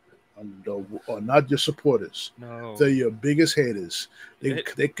are not your supporters. No, they're your biggest haters.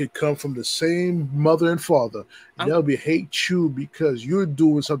 They could come from the same mother and father. They'll hate you because you're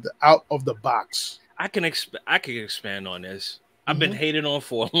doing something out of the box. I can expand on this. I've been hated on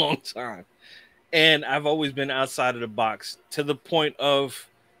for a long time. And I've always been outside of the box, to the point of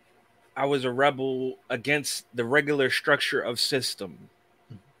I was a rebel against the regular structure of system.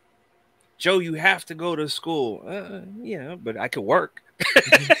 Joe, you have to go to school. Yeah, but I could work.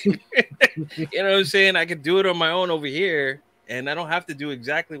 You know what I'm saying? I could do it on my own over here, and I don't have to do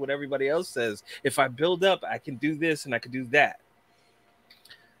exactly what everybody else says. If I build up, I can do this and I can do that.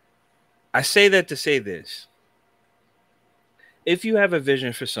 I say that to say this. If you have a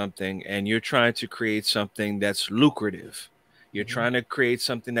vision for something and you're trying to create something that's lucrative, you're trying to create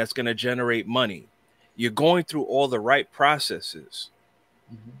something that's going to generate money, you're going through all the right processes,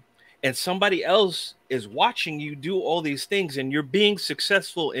 and somebody else is watching you do all these things, and you're being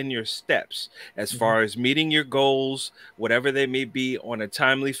successful in your steps as far as meeting your goals, whatever they may be, on a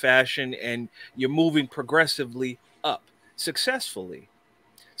timely fashion, and you're moving progressively up successfully.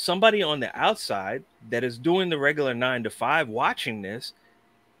 Somebody on the outside that is doing the regular 9-to-5 watching this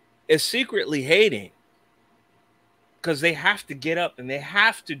is secretly hating, because they have to get up and they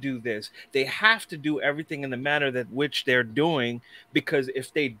have to do this. They have to do everything in the manner that which they're doing, because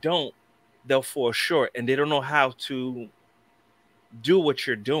if they don't, they'll fall short, and they don't know how to do what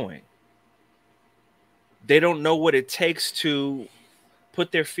you're doing. They don't know what it takes to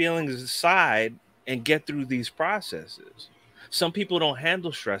put their feelings aside and get through these processes. Some people don't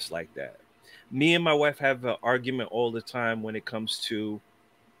handle stress like that. Me and my wife have an argument all the time when it comes to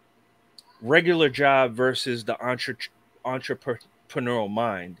regular job versus the entrepreneurial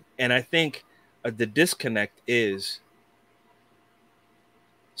mind. And I think the disconnect is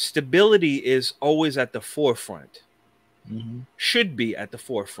stability is always at the forefront, should be at the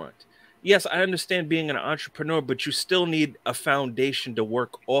forefront. Yes, I understand being an entrepreneur, but you still need a foundation to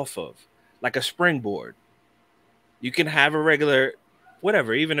work off of, like a springboard. You can have a regular,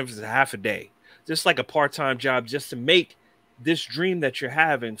 whatever, even if it's a half a day, just like a part-time job, just to make this dream that you're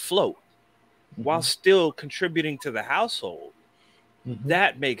having float while still contributing to the household.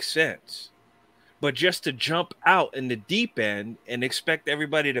 That makes sense. But just to jump out in the deep end and expect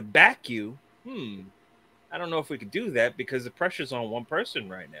everybody to back you, I don't know if we could do that, because the pressure's on one person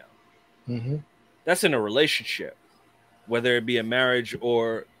right now. Mm-hmm. That's in a relationship, whether it be a marriage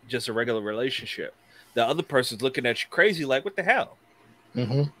or just a regular relationship. The other person's looking at you crazy, like, what the hell?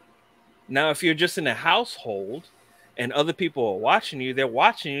 Mm-hmm. Now, if you're just in a household and other people are watching you, they're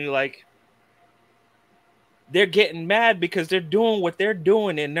watching you like they're getting mad because they're doing what they're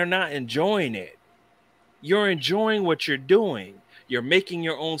doing and they're not enjoying it. You're enjoying what you're doing. You're making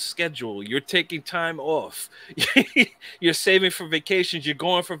your own schedule. You're taking time off. You're saving for vacations. You're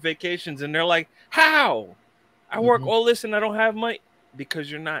going for vacations. And they're like, how? I work all this and I don't have money.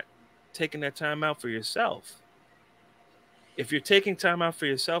 Because you're not taking that time out for yourself. If you're taking time out for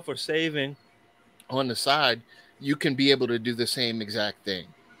yourself or saving on the side, you can be able to do the same exact thing.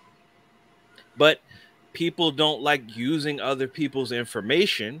 But people don't like using other people's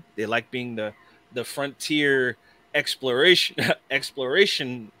information. They like being the frontier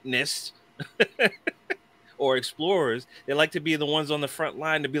explorationists or explorers. They like to be the ones on the front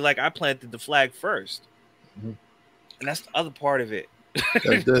line to be like, I planted the flag first. And that's the other part of it.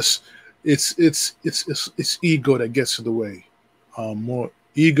 It's ego that gets in the way. More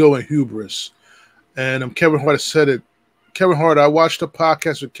ego and hubris. And Kevin Hart said it. Kevin Hart, I watched a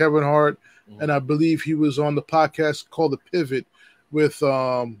podcast with Kevin Hart, and I believe he was on the podcast called The Pivot with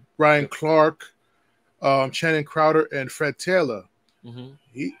Ryan Clark, Channing Crowder, and Fred Taylor.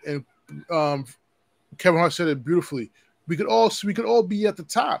 Kevin Hart said it beautifully. We could all be at the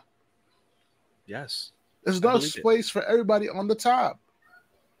top. Yes. There's enough space for everybody on the top.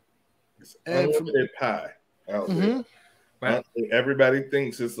 It's unlimited pie out there. Right. Everybody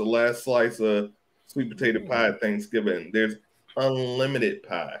thinks it's the last slice of sweet potato pie at Thanksgiving. There's unlimited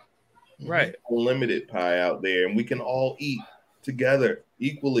pie. Right. Unlimited pie out there. And we can all eat together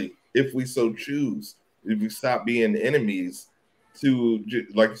equally if we so choose. If we stop being enemies to,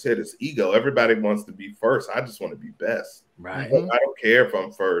 like you said, it's ego. Everybody wants to be first. I just want to be best. Right. I don't care if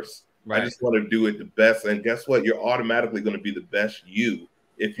I'm first. Right. I just want to do it the best. And guess what? You're automatically going to be the best you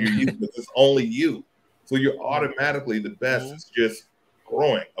if you're you, because it's only you. So you're automatically the best. It's just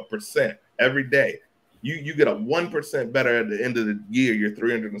growing 1% every day. You get a 1% better at the end of the year. You're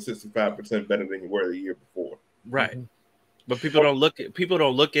 365% better than you were the year before. Right. But people don't look at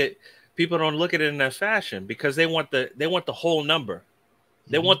it in that fashion because they want the whole number.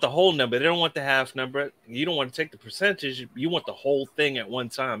 They want the whole number. They don't want the half number. You don't want to take the percentage. You want the whole thing at one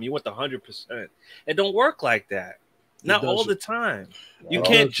time. You want the 100%. It don't work like that. Not all the time. You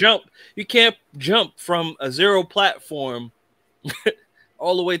can't jump. You can't jump from a 0 platform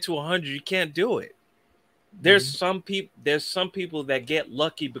all the way to 100. You can't do it. There's some people that get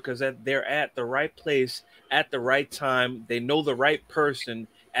lucky because they're at the right place at the right time. They know the right person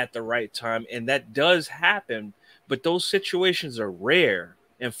at the right time, and that does happen. But those situations are rare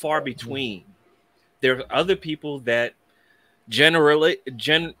and far between. There are other people that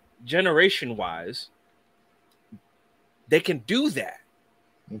generation wise, they can do that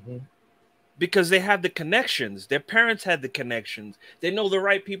because they have the connections. Their parents had the connections. They know the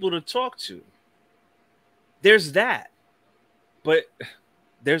right people to talk to. There's that. But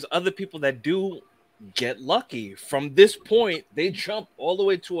there's other people that do get lucky. From this point, they jump all the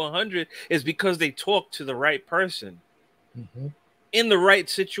way to 100 is because they talk to the right person in the right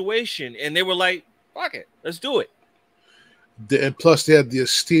situation. And they were like, fuck it, let's do it. And plus, they had the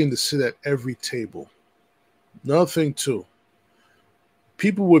esteem to sit at every table. Another thing, too,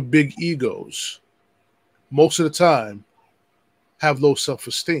 people with big egos, most of the time, have low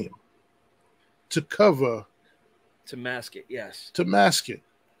self-esteem to mask it. Yes, to mask it.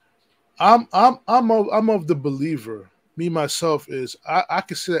 I'm of the believer. Me myself is I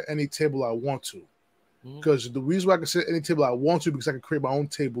can sit at any table I want to, because the reason why I can sit at any table I want to because I can create my own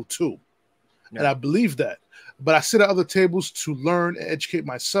table too, and I believe that. But I sit at other tables to learn and educate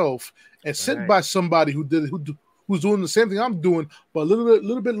myself, and sit by somebody who's doing the same thing I'm doing, but a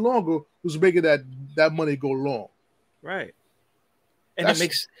little bit longer, who's making that money go long. Right, and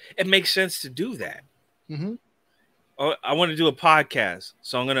it makes sense to do that. I want to do a podcast,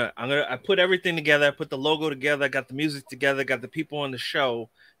 so I put everything together. I put the logo together. I got the music together. Got the people on the show.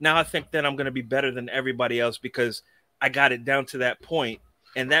 Now I think that I'm going to be better than everybody else because I got it down to that point,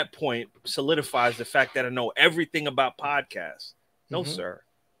 and that point solidifies the fact that I know everything about podcasts. No, sir,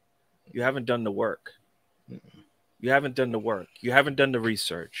 you haven't done the work. You haven't done the work. You haven't done the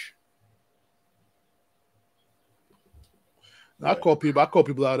research. I call people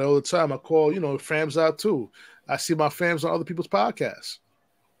out all the time. I call fams out too. I see my fams on other people's podcasts,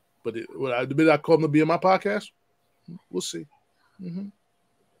 but the minute I call them to be on my podcast, we'll see.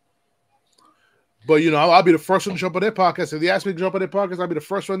 But I'll be the first one to jump on their podcast. If they ask me to jump on their podcast, I'll be the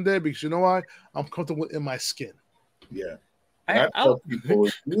first one there because you know why? I'm comfortable in my skin. Yeah, I tell people,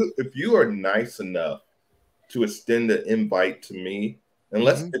 if you are nice enough to extend an invite to me,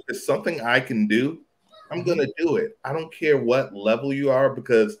 unless if it's something I can do, I'm gonna do it. I don't care what level you are,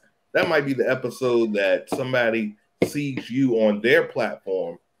 because that might be the episode that somebody sees you on their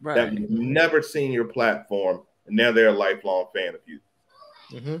platform that we've never seen your platform, and now they're a lifelong fan of you.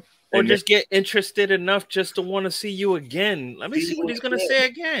 Or just get interested enough just to want to see you again. Let me see what he's going to say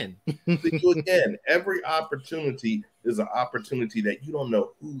again. See you again. Every opportunity is an opportunity that you don't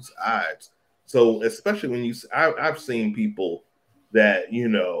know whose eyes. So especially when I've seen people that, you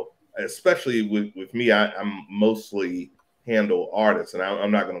know, especially with me, I'm mostly handle artists, and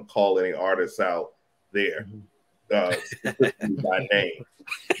I'm not going to call any artists out there by name.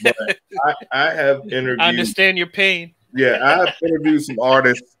 But I have interviewed. I understand your pain. Yeah, I have interviewed some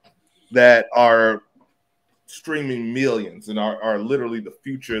artists that are streaming millions and are literally the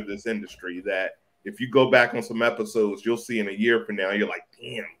future of this industry, that if you go back on some episodes, you'll see in a year from now, you're like,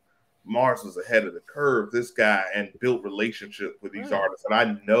 damn, Mars was ahead of the curve, this guy, and built relationships with these artists that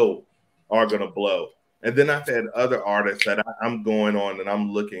I know are going to blow. And then I've had other artists that I'm going on and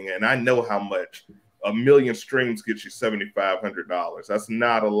I'm looking, and I know how much a million streams gets you $7,500. That's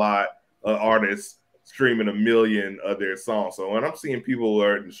not a lot of artists streaming a million of their songs. So when I'm seeing people who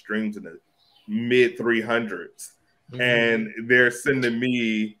are in the streams in the mid 300s and they're sending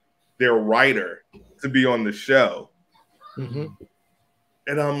me their writer to be on the show, and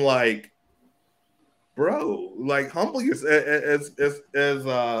I'm like, bro, like, humble yourself. As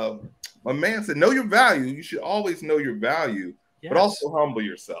my man said, know your value. You should always know your value, but also humble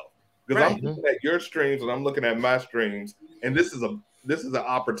yourself. Because I'm looking at your streams and I'm looking at my streams, and this is an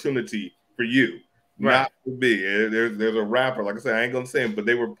opportunity for you. Not to be. There's a rapper, like I said, I ain't gonna say him, but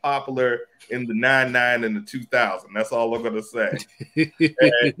they were popular in the 99 and the 2000. That's all I'm gonna say. And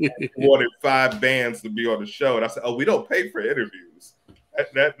wanted 5 bands to be on the show, and I said, "Oh, we don't pay for interviews.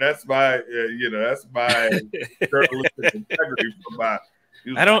 That's my, that's my journalistic integrity for my."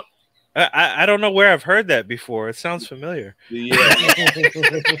 I don't know where I've heard that before. It sounds familiar. Yeah.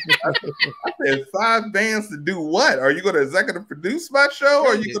 I said 5 bands to do what? Are you is that gonna produce my show? Or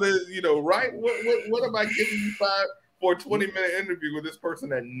are you gonna, write? What am I giving you 5 for a 20-minute interview with this person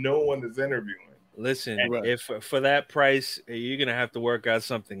that no one is interviewing? Listen, if for that price, you're gonna have to work out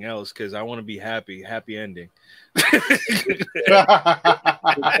something else, because I want to be happy ending. I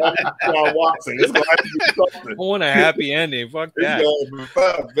want a happy ending. Fuck that.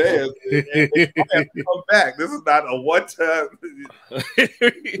 Come back. This is not a one-time.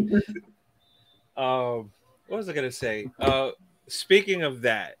 What was I gonna say? Speaking of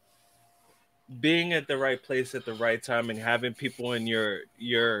that, being at the right place at the right time and having people in your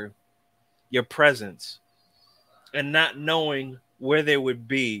presence and not knowing where they would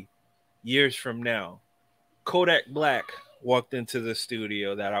be years from now. Kodak Black walked into the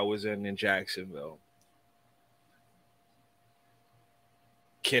studio that I was in Jacksonville.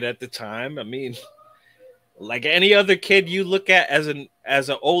 Kid at the time, I mean, like any other kid you look at as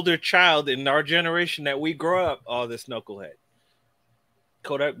an older child in our generation that we grow up, oh, this knucklehead.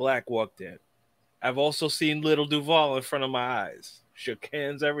 Kodak Black walked in. I've also seen Little Duval in front of my eyes. Shook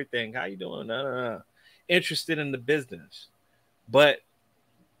hands, everything. How you doing? Interested in the business. But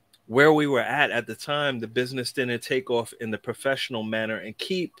where we were at the time, the business didn't take off in the professional manner and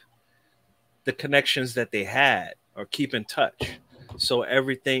keep the connections that they had or keep in touch. So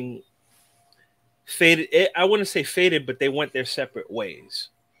everything faded. I wouldn't say faded, but they went their separate ways.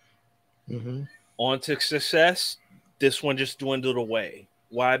 On to success, this one just dwindled away.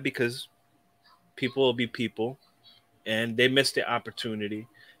 Why? Because people will be people, and they missed the opportunity.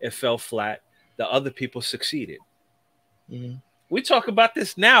 It fell flat. The other people succeeded. We talk about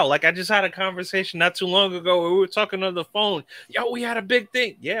this now. Like, I just had a conversation not too long ago where we were talking on the phone. Yo, we had a big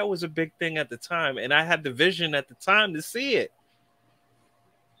thing. Yeah, it was a big thing at the time. And I had the vision at the time to see it.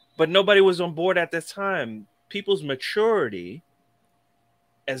 But nobody was on board at the time. People's maturity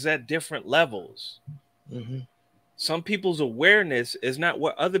is at different levels. Some people's awareness is not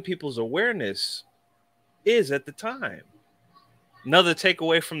what other people's awareness is at the time. Another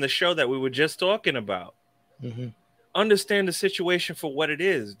takeaway from the show that we were just talking about. Understand the situation for what it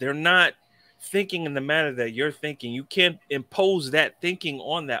is. They're not thinking in the manner that you're thinking. You can't impose that thinking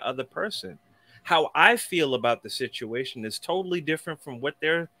on that other person. How I feel about the situation is totally different from what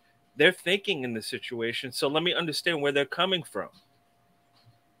they're thinking in the situation. So let me understand where they're coming from.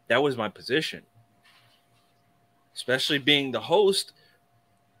 That was my position. Especially being the host,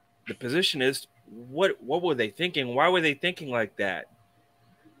 the position is, what were they thinking? Why were they thinking like that?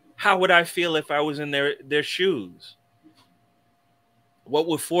 How would I feel if I was in their shoes? What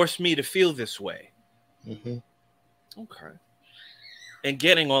would force me to feel this way? Okay. and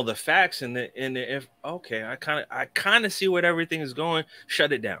getting all the facts and if okay, I kind of see what everything is going.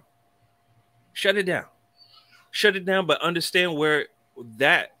 Shut it down. Shut it down. Shut it down. But understand where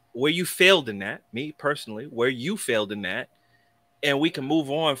you failed in that. Me personally, where you failed in that, and we can move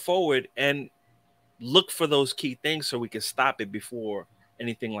on forward and look for those key things so we can stop it before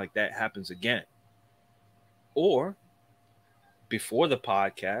anything like that happens again. Or before the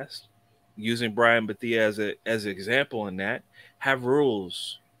podcast, using Brian Bethia as an example in that, have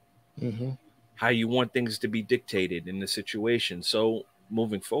rules. How you want things to be dictated in the situation. So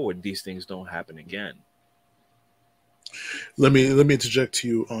moving forward, these things don't happen again. Let me interject to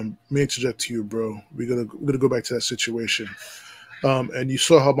you. Let me interject to you, bro. We're gonna go back to that situation. And you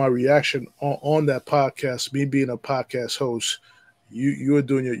saw how my reaction on that podcast, me being a podcast host, you were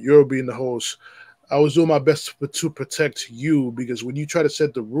doing you're being the host. I was doing my best to protect you, because when you try to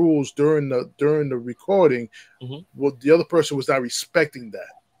set the rules during the recording, well, the other person was not respecting that.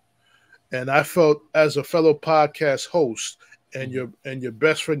 And I felt, as a fellow podcast host and your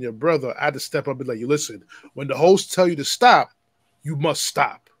best friend, your brother, I had to step up and be like, you listen, when the hosts tell you to stop, you must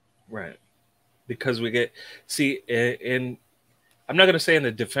stop. Right. Because and I'm not going to say in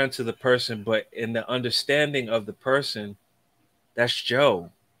the defense of the person, but in the understanding of the person, that's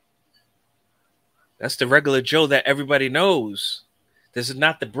Joe. That's the regular Joe that everybody knows. This is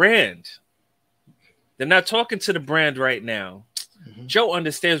not the brand. They're not talking to the brand right now. Joe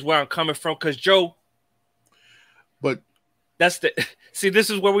understands where I'm coming from, because Joe. But this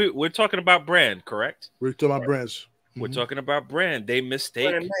is where we're talking about brand, correct? We're talking about brands. We're talking about brand. They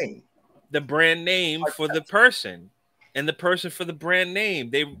mistake the brand name for the person, and the person for the brand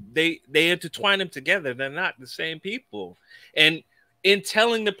name. They intertwine them together. They're not the same people. And in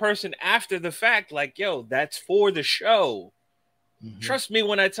telling the person after the fact, like, yo, that's for the show. Trust me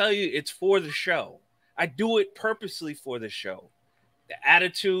when I tell you it's for the show. I do it purposely for the show. The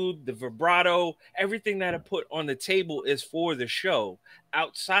attitude, the vibrato, everything that I put on the table is for the show.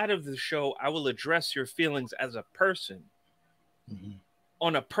 Outside of the show, I will address your feelings as a person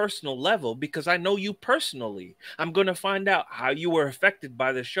on a personal level, because I know you personally. I'm going to find out how you were affected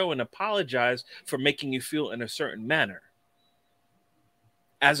by the show and apologize for making you feel in a certain manner.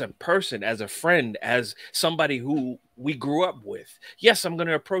 As a person, as a friend, as somebody who we grew up with. Yes, I'm going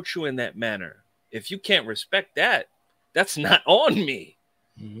to approach you in that manner. If you can't respect that, that's not on me.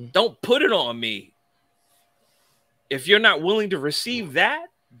 Don't put it on me. If you're not willing to receive that,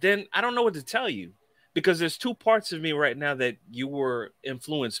 then I don't know what to tell you, because there's two parts of me right now that you were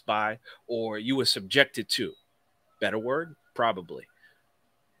influenced by, or you were subjected to. Better word? Probably.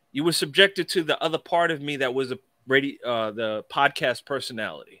 You were subjected to the other part of me that was the podcast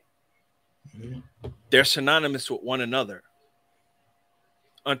personality. They're synonymous with one another.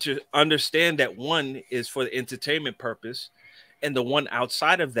 Understand that one is for the entertainment purpose, and the one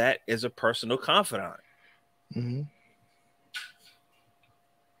outside of that is a personal confidant.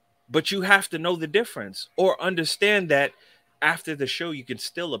 But you have to know the difference, or understand that after the show you can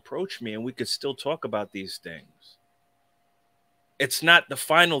still approach me and we could still talk about these things. It's not the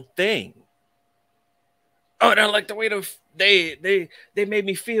final thing. Oh, I don't like the way they made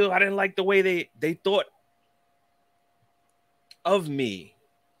me feel. I didn't like the way they thought of me.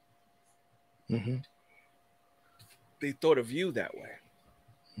 They thought of you that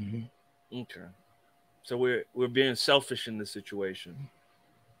way. Okay. So we're being selfish in this situation.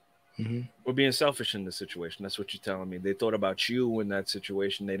 We're being selfish in this situation. That's what you're telling me. They thought about you in that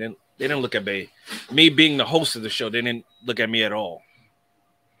situation. They didn't look at me. Me being the host of the show, they didn't look at me at all.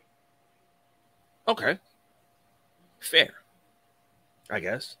 Okay. Fair. I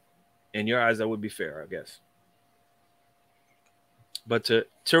guess. In your eyes, that would be fair, I guess. But to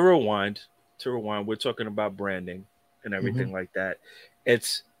rewind, we're talking about branding and everything like that.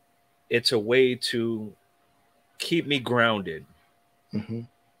 It's a way to keep me grounded.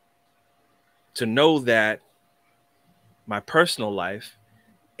 To know that my personal life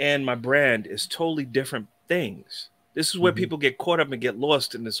and my brand is totally different things. This is where people get caught up and get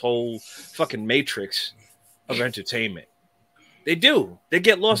lost in this whole fucking matrix of entertainment. They do. They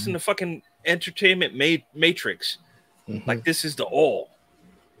get lost in the fucking entertainment matrix. Like this is the all.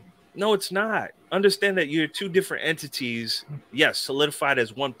 No, it's not. Understand that you're two different entities. Yes, solidified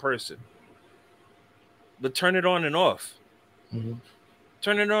as one person. But turn it on and off.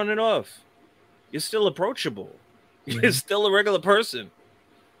 Turn it on and off. You're still approachable. You're still a regular person.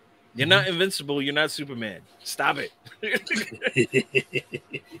 You're not invincible. You're not Superman. Stop it.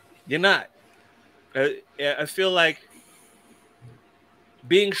 You're not. I feel like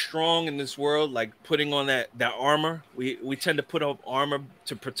being strong in this world, like putting on that armor, we tend to put up armor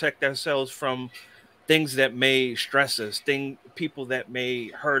to protect ourselves from things that may stress us, people that may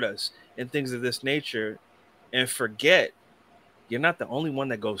hurt us, and things of this nature, and forget you're not the only one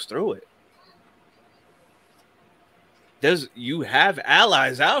that goes through it. You have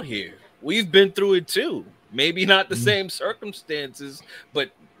allies out here. We've been through it too. Maybe not the same circumstances,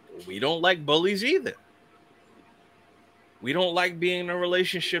 but we don't like bullies either. We don't like being in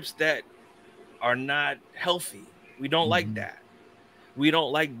relationships that are not healthy. We don't like that. We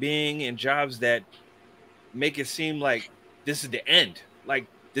don't like being in jobs that make it seem like this is the end. Like,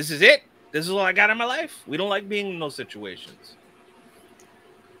 this is it. This is all I got in my life. We don't like being in those situations.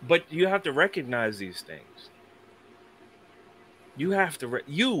 But you have to recognize these things. You have to,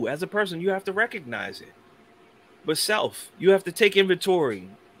 you as a person, you have to recognize it. But you have to take inventory.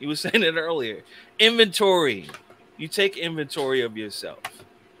 You were saying it earlier. Inventory. You take inventory of yourself.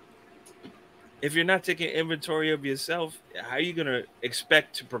 If you're not taking inventory of yourself, how are you going to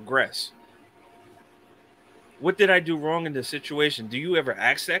expect to progress? What did I do wrong in this situation? Do you ever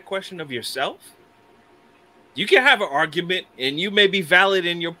ask that question of yourself? You can have an argument and you may be valid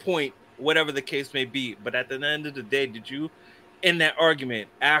in your point, whatever the case may be. But at the end of the day, did you, in that argument,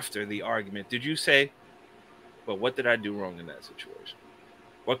 after the argument, did you say, but what did I do wrong in that situation?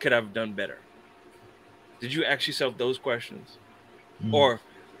 What could I have done better? Did you ask yourself those questions? Or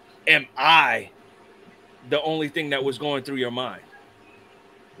am I the only thing that was going through your mind?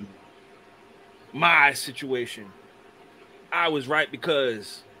 My situation, I was right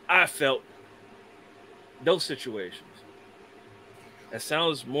because I felt those situations. That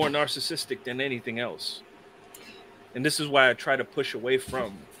sounds more narcissistic than anything else. And this is why I try to push away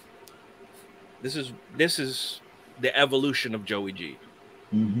from. This is the evolution of Joey G.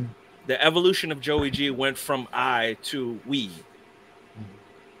 The evolution of Joey G went from I to we.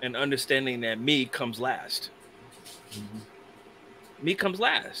 And understanding that me comes last. Me comes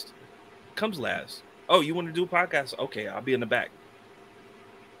last. Comes last. Oh, you want to do a podcast? Okay, I'll be in the back.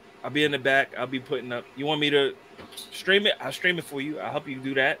 I'll be in the back. I'll be putting up. You want me to stream it? I'll stream it for you. I'll help you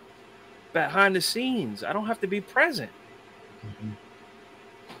do that. Behind the scenes, I don't have to be present.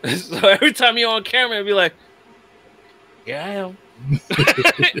 So every time you're on camera, I'll be like, yeah, I am.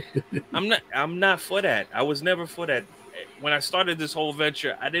 I'm not for that. I was never for that. When I started this whole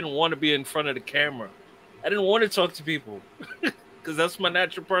venture, I didn't want to be in front of the camera. I didn't want to talk to people because that's my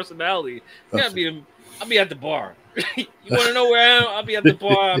natural personality. I'll be at the bar. You want to know where I am? I'll be at the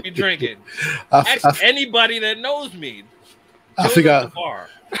bar. I'll be drinking. Ask anybody that knows me. I think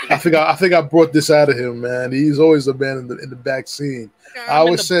I brought this out of him, man. He's always a man in the back scene. I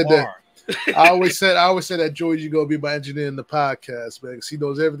always said that George, you're gonna be my engineer in the podcast, man, because he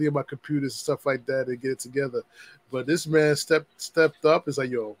knows everything about computers and stuff like that and get it together. But this man stepped up. It's like,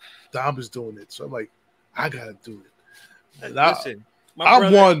 yo, Dom is doing it, so I'm like, I gotta do it. And listen,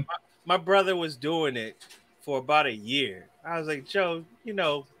 my brother was doing it for about a year. I was like, Joe,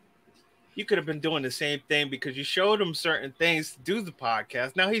 you could have been doing the same thing because you showed him certain things to do the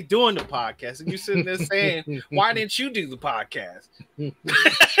podcast. Now he's doing the podcast, and you sitting there saying, why didn't you do the podcast?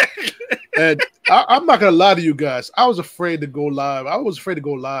 And I'm not gonna lie to you guys. I was afraid to go live.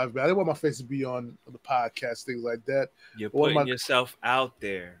 man. I didn't want my face to be on the podcast, things like that. You're putting yourself out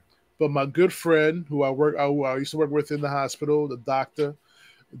there. But my good friend, who I used to work with in the hospital, the doctor,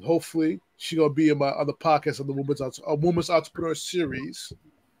 hopefully she's gonna be in my other podcast on the Woman's Entrepreneur series.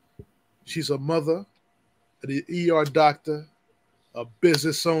 She's a mother, an ER doctor, a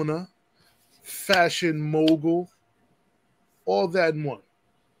business owner, fashion mogul, all that in one.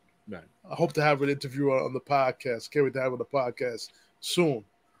 Right. I hope to have an interview on the podcast. Can't wait to have on the podcast soon,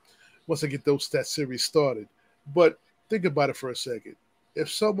 once I get that series started. But think about it for a second. If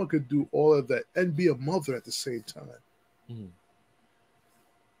someone could do all of that and be a mother at the same time,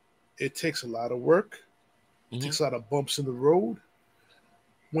 it takes a lot of work. It takes a lot of bumps in the road.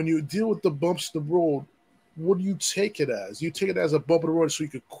 When you deal with the bumps in the road, what do you take it as? You take it as a bump in the road so you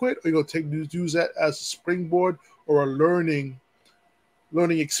could quit, or you're going to use that as a springboard or a learning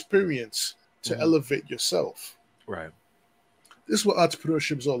experience to elevate yourself. Right. This is what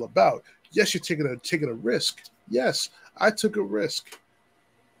entrepreneurship is all about. Yes, you're taking a risk. Yes, I took a risk.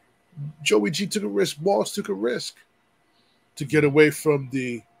 Joey G took a risk. Boss took a risk to get away from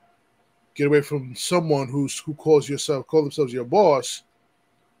someone who calls themselves your boss,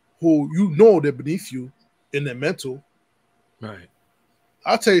 who they're beneath you in their mental. Right.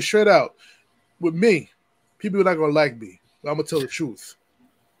 I'll tell you straight out, with me, people are not gonna like me. I'm gonna tell the truth.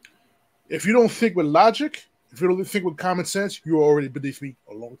 If you don't think with logic, if you don't think with common sense, you're already beneath me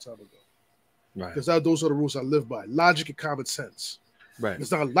a long time ago. Right. Because those are the rules I live by: logic and common sense. Right. If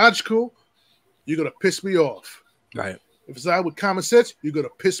it's not logical, you're gonna piss me off. Right. If it's not with common sense, you're gonna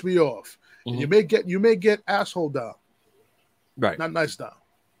piss me off. And you may get asshole down, Right. not nice down,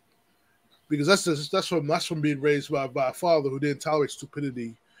 because that's from being raised by a father who didn't tolerate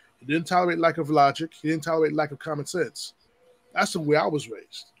stupidity, he didn't tolerate lack of logic, he didn't tolerate lack of common sense. That's the way I was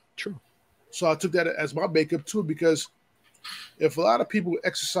raised. True. So I took that as my makeup too, because if a lot of people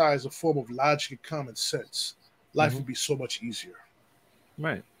exercise a form of logic and common sense, life would be so much easier.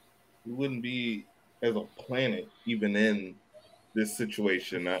 Right. We wouldn't be as a planet even in this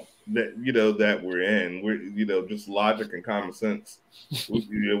situation that we're in. We're just logic and common sense.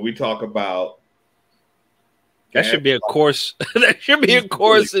 We talk about that should be a course. That should be a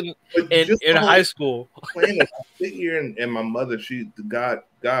course in high school. Planet, I sit here and my mother,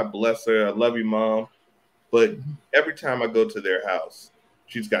 God bless her. I love you, Mom. But every time I go to their house,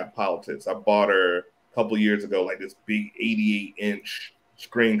 she's got politics. I bought her a couple years ago like this big 88-inch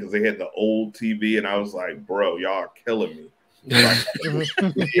screen because they had the old TV, and I was like, bro, y'all are killing me. Like,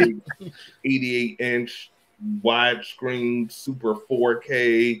 88-inch widescreen, super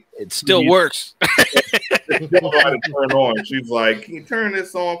 4K. It still works. Don't know how to turn on. She's like, can you turn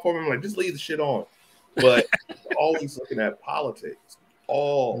this on for me? I'm like, just leave the shit on. But always looking at politics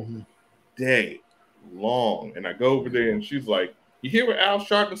all day long. And I go over there and she's like, you hear what Al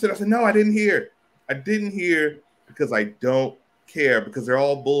Sharpton said? I said, no, I didn't hear. I didn't hear because I don't care, because they're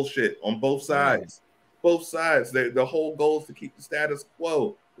all bullshit on both sides. Both sides. The whole goal is to keep the status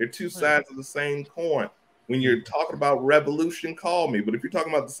quo. They're two sides of the same coin. When you're talking about revolution, call me. But if you're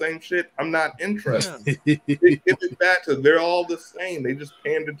talking about the same shit, I'm not interested. Give it back to them. They're all the same. They just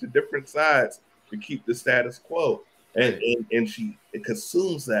pander to different sides to keep the status quo. And she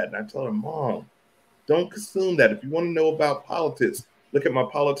consumes that. And I told her, Mom, don't consume that. If you want to know about politics, look at my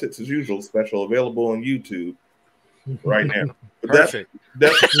Politics as Usual special available on YouTube right now. Perfect.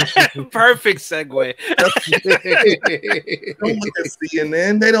 That's perfect segue. Don't look at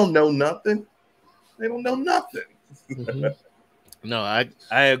CNN. They don't know nothing. They don't know nothing. No, I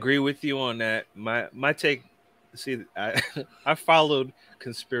agree with you on that. My take. See, I followed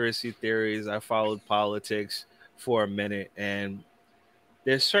conspiracy theories. I followed politics for a minute, and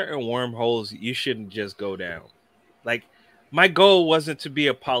there's certain wormholes you shouldn't just go down. Like, my goal wasn't to be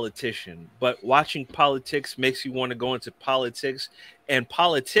a politician, but watching politics makes you want to go into politics, and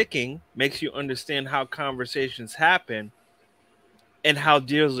politicking makes you understand how conversations happen and how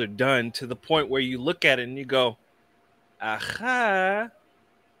deals are done, to the point where you look at it and you go, aha,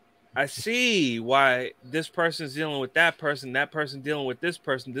 I see why this person's dealing with that person dealing with this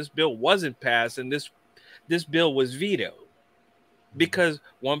person. This bill wasn't passed, and this bill was vetoed because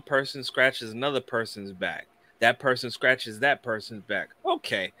one person scratches another person's back. That person scratches that person's back.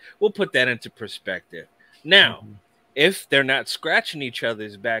 Okay, we'll put that into perspective. Now, if they're not scratching each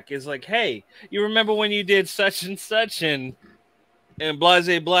other's back, it's like, hey, you remember when you did such and such and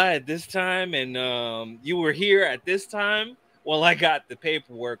blase blah at this time, and you were here at this time? Well, I got the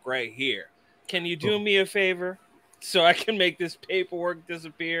paperwork right here. Can you do me a favor so I can make this paperwork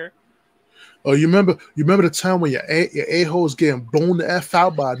disappear? Oh, you remember the time when your a-hole was getting blown the F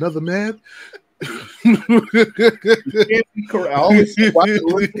out by another man? You can't be correct. I always watch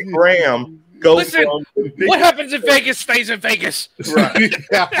Lindsey Graham go. Listen, what happens in Vegas stays in Vegas. Right.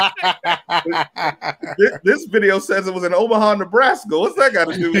 This video says it was in Omaha, Nebraska. What's that got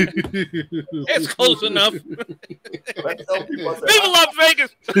to do with it? It's close enough. I tell people, People love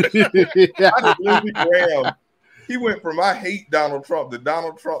Vegas. Lindsey Graham, he went from I hate Donald Trump to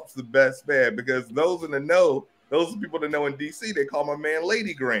Donald Trump's the best man, because those in the know, those people that know in DC, they call my man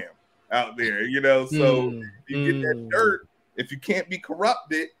Lady Graham out there, So you get that dirt. If you can't be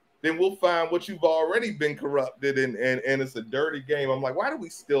corrupted, then we'll find what you've already been corrupted, and it's a dirty game. I'm like, why do we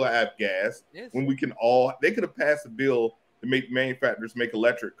still have gas when we can they could have passed a bill to make manufacturers make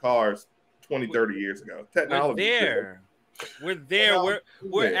electric cars 20, 30 years ago. Technology. We're there.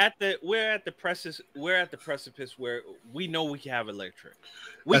 We're at the precipice where we know we can have electric.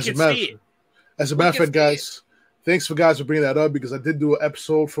 We can see it. As a matter of fact, guys, thanks for bringing that up, because I did do an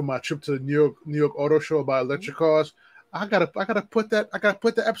episode from my trip to the New York Auto Show about electric cars. I gotta put that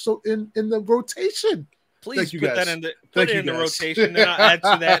episode in the rotation. Please put that in the rotation, and I'll add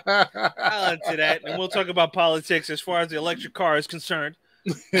to that. And we'll talk about politics as far as the electric car is concerned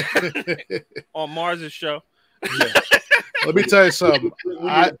on Mars's show. Yeah. Let me tell you something.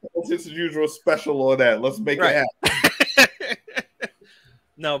 This is usual special on that. Let's make it happen.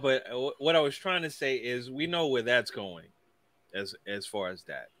 No, but what I was trying to say is we know where that's going as far as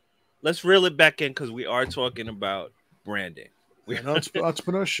that. Let's reel it back in, because we are talking about branding. And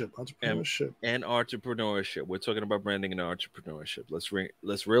entrepreneurship. And entrepreneurship. We're talking about branding and entrepreneurship.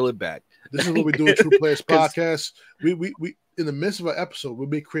 Let's reel it back. This is what we do in True Players Podcast. We in the midst of an episode, we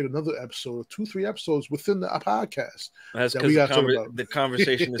may create another episode, 2-3 episodes within the podcast. That's because the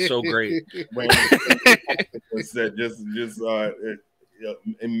conversation is so great. just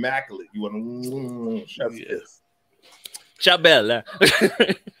immaculate. You want to Chabella.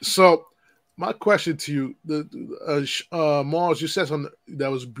 So, my question to you, Mars, you said something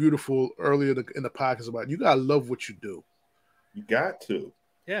that was beautiful earlier in the podcast about you gotta love what you do. You got to.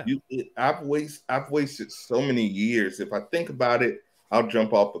 Yeah. I've wasted so many years. If I think about it, I'll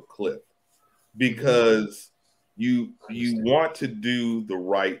jump off a cliff because you want to do the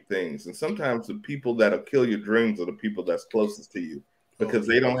right things, and sometimes the people that'll kill your dreams are the people that's closest to you because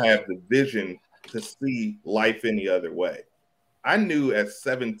they don't have the vision to see life any other way. I knew at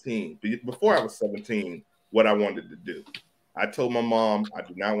 17, before I was 17, what I wanted to do. I told my mom I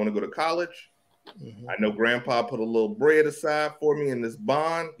do not want to go to college. I know grandpa put a little bread aside for me in this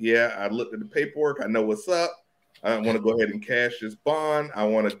bond. Yeah, I looked at the paperwork. I know what's up. I want to go ahead and cash this bond. I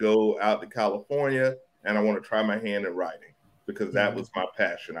want to go out to California and I want to try my hand at writing because that was my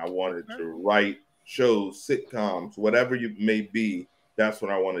passion. I wanted to write shows, sitcoms, whatever you may be. That's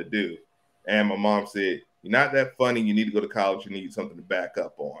what I want to do. And my mom said, "You're not that funny. You need to go to college. You need something to back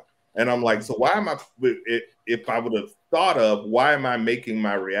up on." And I'm like, so why am I, if I would have thought of why am I making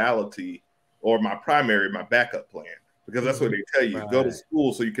my reality or my backup plan? Because that's what they tell you. Go to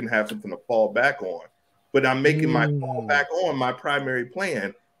school so you can have something to fall back on. But I'm making my fall back on my primary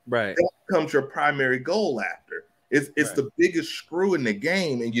plan. Right. That becomes your primary goal after. It's the biggest screw in the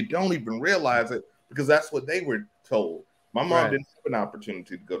game, and you don't even realize it because that's what they were told. My mom didn't have an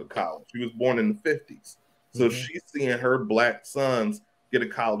opportunity to go to college. She was born in the 50s. So she's seeing her black sons get a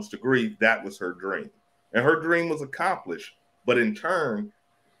college degree. That was her dream. And her dream was accomplished. But in turn,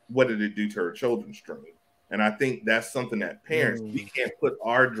 what did it do to her children's dream? And I think that's something that parents, we can't put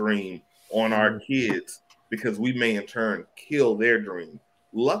our dream on our kids because we may in turn kill their dream.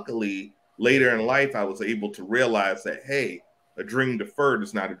 Luckily, later in life, I was able to realize that, hey, a dream deferred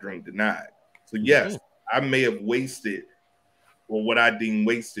is not a dream denied. So yes, I may have wasted, or what I deem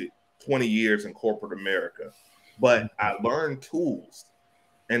wasted, 20 years in corporate America. But I learned tools,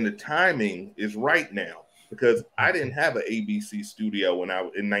 and the timing is right now because I didn't have an ABC studio in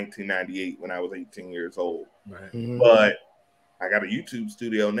 1998 when I was 18 years old. Right. But I got a YouTube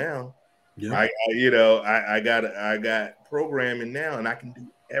studio now. Yeah. I got programming now, and I can do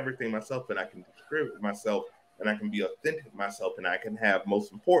everything myself, and I can distribute myself, and I can be authentic myself, and I can have,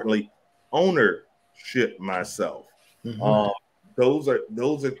 most importantly, ownership myself. Those are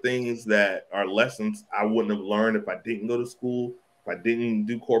things that are lessons I wouldn't have learned if I didn't go to school, if I didn't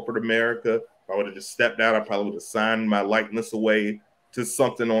do corporate America. If I would have just stepped out, I probably would have signed my likeness away to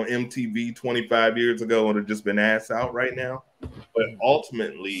something on MTV 25 years ago and have just been ass out right now. But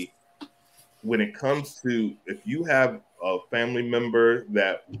ultimately, when it comes to, if you have a family member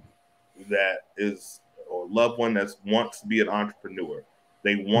that is, or loved one that wants to be an entrepreneur,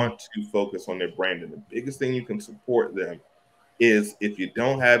 they want to focus on their brand, and the biggest thing you can support them is if you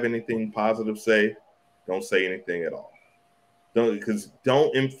don't have anything positive to say, don't say anything at all.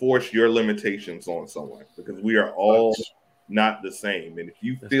 Don't enforce your limitations on someone because we are all not the same. And if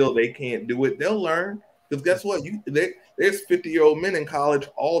you feel they can't do it, they'll learn. Because guess what? There's 50-year-old men in college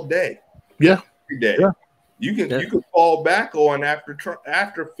all day. Yeah. Every day. Yeah. You can fall back on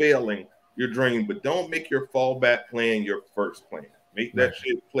after failing your dream, but don't make your fallback plan your first plan. Make that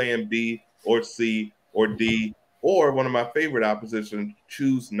shit plan B or C or D. Or one of my favorite oppositions,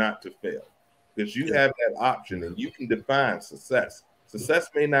 choose not to fail. Because you have that option and you can define success. Success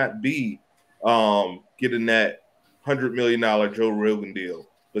may not be getting that $100 million Joe Rogan deal,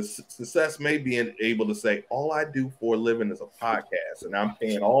 but success may be able to say, all I do for a living is a podcast and I'm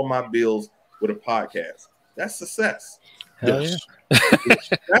paying all my bills with a podcast. That's success. Hell yeah.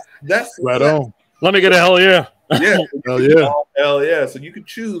 That's right on. Let me get a hell yeah. Yeah. Hell yeah. Hell yeah. So you can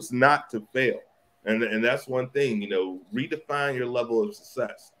choose not to fail. And that's one thing, redefine your level of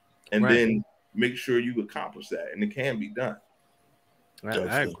success and then make sure you accomplish that. And it can be done.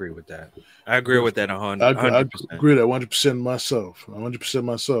 I agree with that. I agree with that 100%. I agree that 100% myself. 100%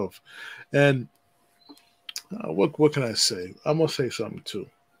 myself. And what can I say? I'm going to say something too.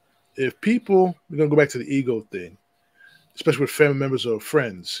 If people, we're going to go back to the ego thing, especially with family members or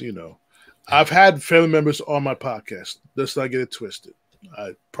friends, I've had family members on my podcast. Let's not get it twisted.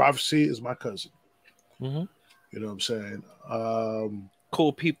 Prophecy is my cousin. Mm-hmm. You know what I'm saying?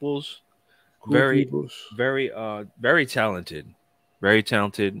 Cool peoples. Very talented. Very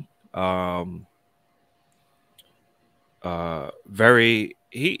talented. Very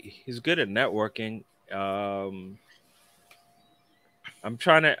he's good at networking. I'm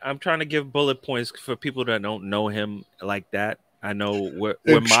trying to give bullet points for people that don't know him like that. I know we're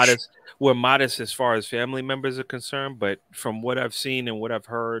modest. We're modest as far as family members are concerned, but from what I've seen and what I've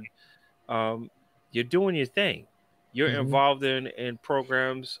heard, you're doing your thing. You're involved in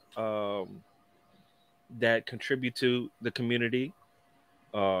programs that contribute to the community.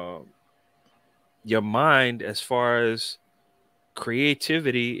 Your mind, as far as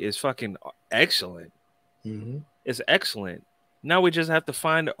creativity, is fucking excellent. It's excellent. Now we just have to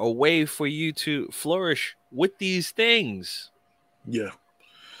find a way for you to flourish with these things. Yeah.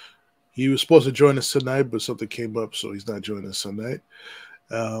 He was supposed to join us tonight, but something came up, so he's not joining us tonight.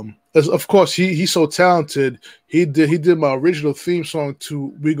 Of course, he's so talented. He did my original theme song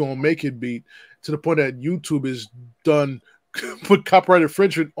to "We Gonna Make It" beat, to the point that YouTube is done put copyright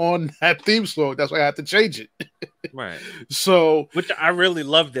infringement on that theme song. That's why I had to change it. Right. So, which I really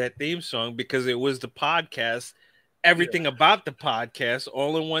love that theme song because it was the podcast, everything about the podcast,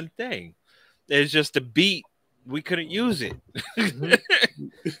 all in one thing. It's just a beat. We couldn't use it.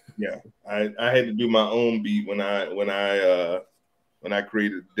 Yeah, I had to do my own beat when I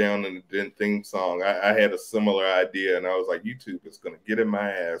created Down in the Den theme song. I had a similar idea, and I was like, YouTube is gonna get in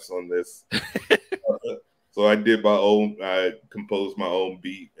my ass on this. So I did my own. I composed my own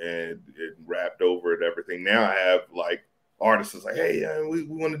beat and rapped over it. Everything. Now I have like artists is like, hey, we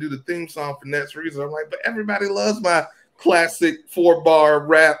want to do the theme song for Next Reason. I'm like, but everybody loves my classic 4-bar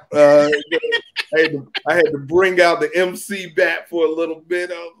rap. I had to bring out the MC bat for a little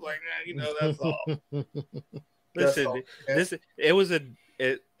bit. I was like, that's all. Listen, it was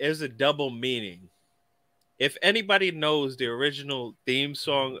a double meaning. If anybody knows the original theme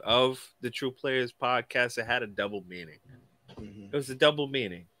song of the True Players podcast, it had a double meaning. It was a double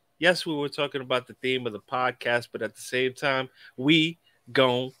meaning. Yes, we were talking about the theme of the podcast, but at the same time, we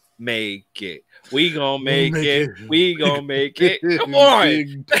gon' make it. We gon' make it. We gon' make it. Come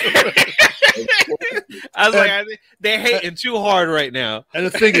on. I was like, they're hating too hard right now. And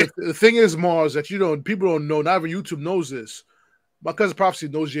the thing is, Mars, that people don't know. Not even YouTube knows this. My cousin Prophecy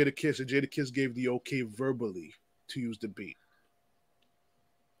knows Jada Kiss, and Jada Kiss gave the okay verbally to use the beat.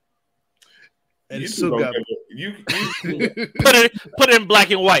 And you put it in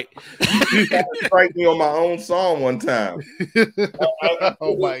black and white. You strike me on my own song one time.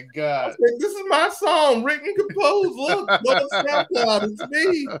 Oh my God! I said, this is my song, written and composed. Look, SoundCloud, it's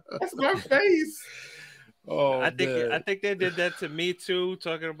me. That's my face. Oh, I think they did that to me too.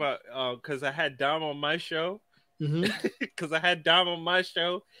 Talking about because I had Dom on my show. Because I had Dom on my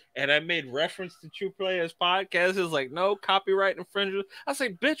show and I made reference to True Players podcast. It was like, no copyright infringement. I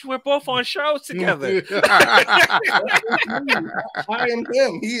say, bitch, we're both on shows together. I am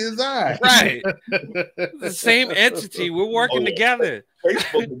him. He is I. Right. The same entity. We're working together.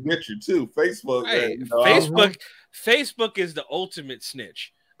 Facebook will get you too. Facebook. Right. Facebook is the ultimate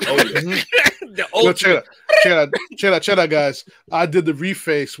snitch. Oh yeah. The ultimate. Check out, guys. I did the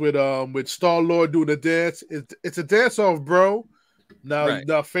reface with Star Lord doing the dance. It's a dance off, bro. Now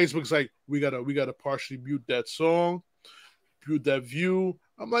Facebook's like, we gotta partially mute that song, mute that view.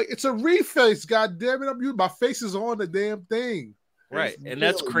 I'm like, it's a reface, god damn it. I'm mute. My face is on the damn thing. Right. And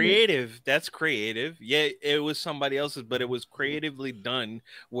that's creative. That's creative. Yeah, it was somebody else's, but it was creatively done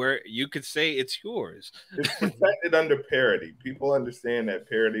where you could say it's yours. It's protected under parody. People understand that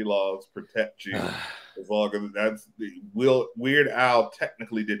parody laws protect you as long as that's Weird Al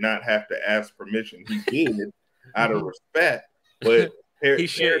technically did not have to ask permission. He did out of respect, but he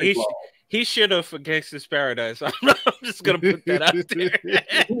should have for Gangsta's Paradise. I'm just gonna put that out there.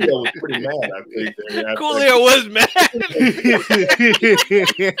 Coolio was pretty mad, I think. Coolio was mad.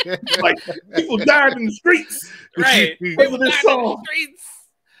 Like, people died in the streets. Right. Over this song.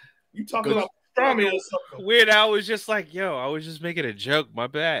 You talking about pastrami or something. Weird Al was just like, yo, I was just making a joke. My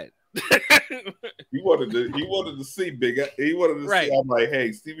bad. He wanted to see Big. He wanted to see. I'm like,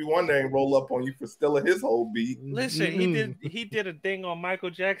 hey, Stevie Wonder ain't roll up on you for stealing his whole beat. Listen, he did a thing on Michael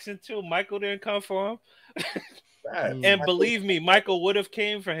Jackson too. Michael didn't come for him, and believe me, Michael would have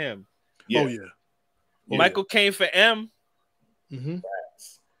came for him. Yeah. Oh yeah. Michael came for M.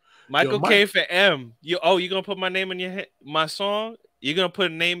 Michael came for M. You gonna put my name in my song? You're gonna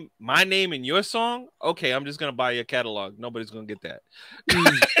put my name in your song? Okay, I'm just gonna buy your catalog. Nobody's gonna get that.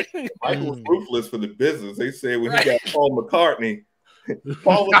 Michael was ruthless for the business. They said when he got Paul McCartney,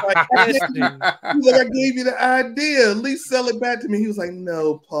 Paul was like, I gave you the idea. At least sell it back to me. He was like,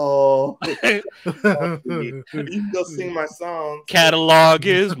 no, Paul. You can go sing my song. Catalog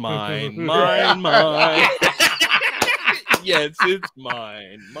is mine, mine. Yes, it's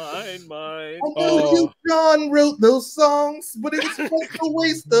mine. I know you, John, wrote those songs, but it was such a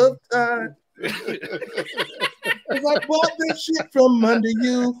waste of time. Cause I bought that shit from under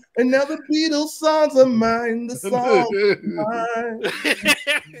you, and now the Beatles songs are mine. The songs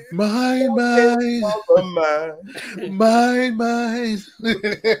are mine. mine.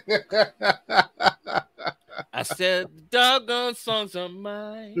 I said, doggone songs are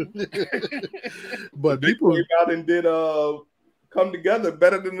mine. But They people came out and did Come Together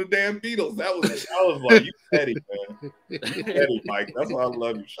better than the damn Beatles. I was like, you petty, man. You petty, Mike. That's why I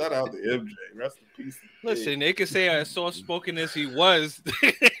love you. Shout out to MJ. Rest in peace. Listen, they could say as soft spoken as he was,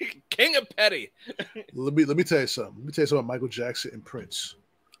 king of petty. let me tell you something. Let me tell you something about Michael Jackson and Prince.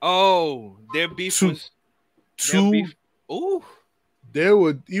 Oh, their beef was Ooh. There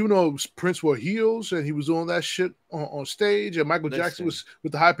were, even though Prince wore heels and he was doing that shit on stage, and Michael Jackson was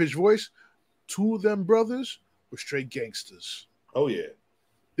with the high pitched voice, two of them brothers were straight gangsters. Oh yeah,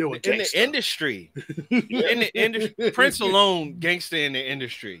 they were in the industry. In the industry, Prince alone, gangster in the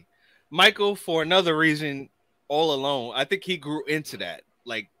industry. Michael, for another reason, all alone. I think he grew into that.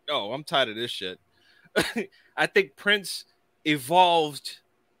 Like, oh, I'm tired of this shit. I think Prince evolved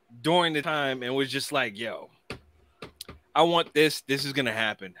during the time and was just like, yo, I want this. This is gonna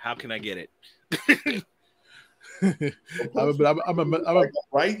happen. How can I get it? I'm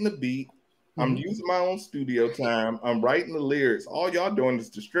writing the beat. I'm using my own studio time. I'm writing the lyrics. All y'all doing is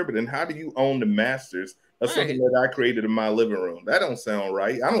distributing. How do you own the masters of something that I created in my living room? That don't sound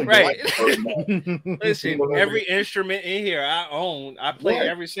right. I don't even like it. Listen, every instrument in here I own. I play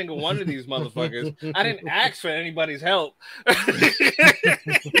every single one of these motherfuckers. I didn't ask for anybody's help. Prince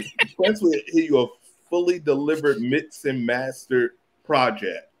will hit you a fully delivered mix and mastered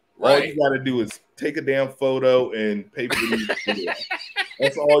project. All you got to do is take a damn photo and pay for the video.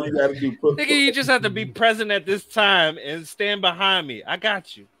 That's all you got to do. Nigga, you just have to be present at this time and stand behind me. I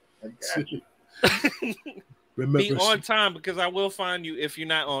got you. Remember, be on time, because I will find you if you're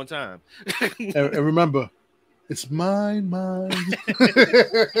not on time. and remember, it's mine.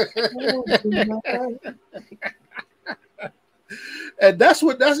 And that's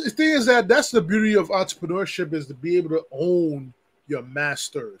the thing is that's the beauty of entrepreneurship, is to be able to own your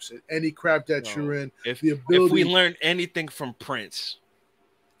masters in any craft that you're in. If we learned anything from Prince,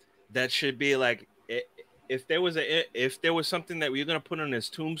 that should be like, if there was something that we're gonna put on his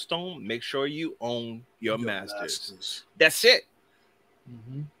tombstone, make sure you own your masters. That's it.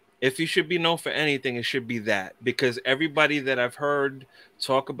 Mm-hmm. If you should be known for anything, it should be that, because everybody that I've heard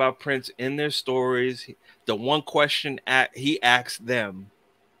talk about Prince in their stories, the one question he asked them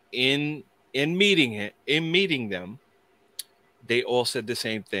in meeting them, they all said the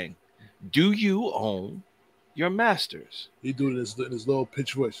same thing: do you own your masters? He do it in his little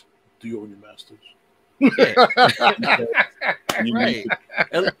pitch voice. Do you own your masters? Yeah. Right.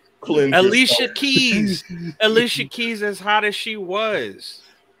 Alicia Keys, as hot as she was,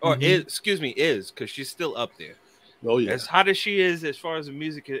 or is because she's still up there. Oh yeah, as hot as she is, as far as the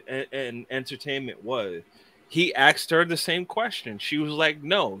music and entertainment was, he asked her the same question. She was like,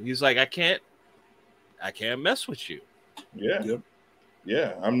 "No." He's like, "I can't mess with you." Yeah,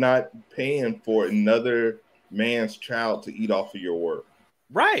 yeah. I'm not paying for another man's child to eat off of your work.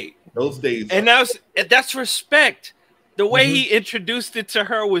 Right. Those days, and that's respect. The way he introduced it to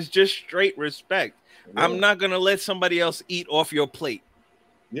her was just straight respect. Yeah. I'm not gonna let somebody else eat off your plate.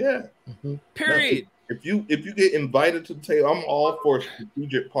 Yeah. Period. Now, if you get invited to the table, I'm all for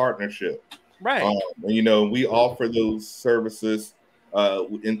strategic partnership. Right. And, we offer those services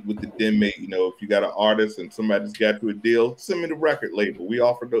with the inmate. If you got an artist and somebody's got you a deal, send me the record label.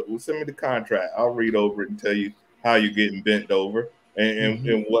 Send me the contract. I'll read over it and tell you how you're getting bent over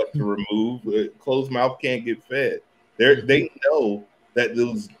and what to remove. Closed mouth can't get fed. They know that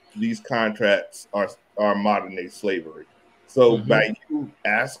these contracts are modern day slavery. So by you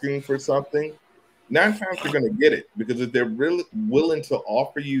asking for something, 9 times you're going to get it, because if they're really willing to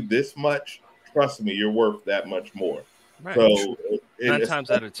offer you this much, trust me, you're worth that much more. Right. So 9 times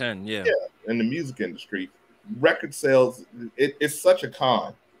out of 10, yeah. In the music industry, record sales, it's such a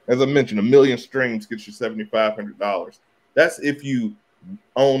con. As I mentioned, 1 million streams gets you $7,500. That's if you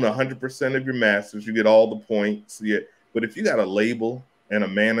own 100% of your masters, you get all the points. Yeah. But if you got a label and a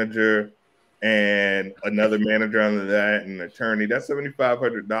manager and another manager under that and an attorney, that's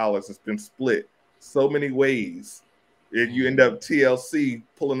 $7,500 has been split so many ways. And you end up TLC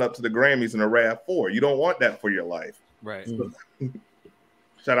pulling up to the Grammys in a RAV4. You don't want that for your life. Right.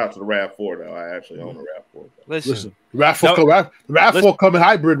 Shout out to the RAV4 though. I actually own a RAV4. Listen, RAV4 coming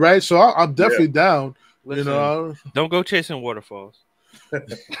hybrid, right? So I'm definitely down. Listen, don't go chasing waterfalls.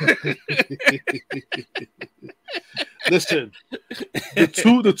 Listen,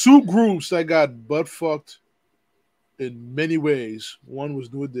 the two groups that got butt fucked in many ways. One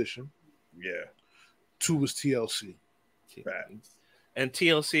was New Edition. Yeah. Two was TLC. Facts. And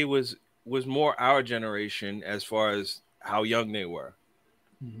TLC was more our generation as far as how young they were.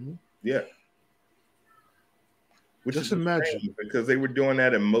 Mm-hmm. Yeah. Which Just is imagine because they were doing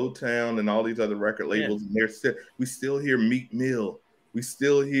that in Motown and all these other record labels, and we still hear Meek Mill, we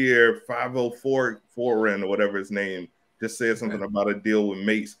still hear 504 Foreign or whatever his name just said something about a deal with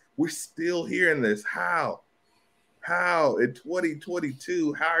Mace. We're still hearing this. How in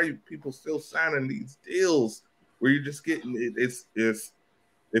 2022? How are you people still signing these deals where you're just getting it? It's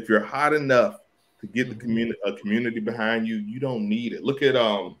if you're hot enough to get the community behind you, you don't need it. Look at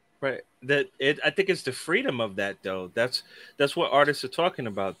Right. I think it's the freedom of that though. That's what artists are talking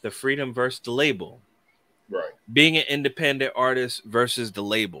about. The freedom versus the label. Right. Being an independent artist versus the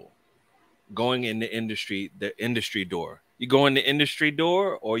label. Going in the industry door. You go in the industry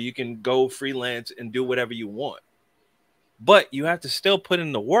door, or you can go freelance and do whatever you want. But you have to still put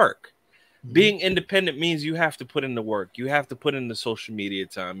in the work. Being independent means you have to put in the work. You have to put in the social media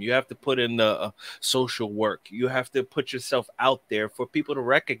time. You have to put in the social work. You have to put yourself out there for people to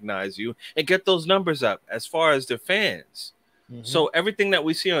recognize you and get those numbers up as far as the fans. So everything that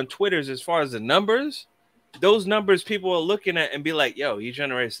we see on Twitter is as far as the numbers, those numbers people are looking at and be like, yo, he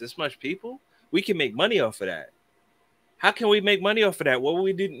generates this much people. We can make money off of that. How can we make money off of that? What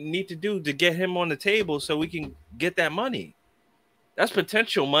we need to do to get him on the table so we can get that money? That's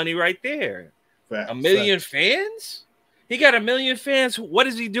potential money right there. Facts. 1 million fans? He got 1 million fans. What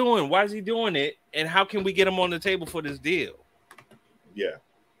is he doing? Why is he doing it? And how can we get him on the table for this deal? Yeah.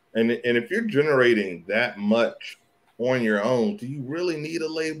 And if you're generating that much on your own, do you really need a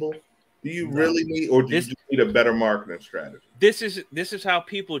label? Do you really need, or do you just need a better marketing strategy? This is how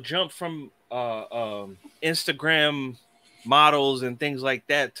people jump from Instagram models and things like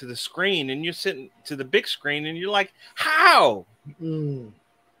that to the screen, and you're sitting to the big screen and you're like, how? You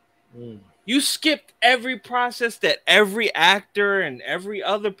skipped every process that every actor and every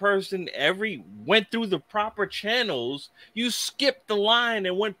other person went through the proper channels. You skipped the line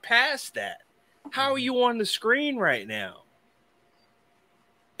and went past that. How are you on the screen right now?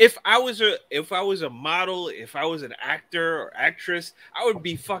 If I was a model, if I was an actor or actress, I would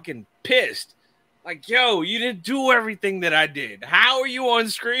be fucking pissed. Like, yo, you didn't do everything that I did. How are you on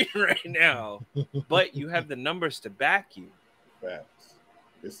screen right now? But you have the numbers to back you. Facts.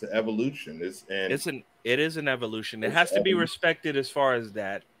 It's the evolution. It is an evolution. It has to be respected as far as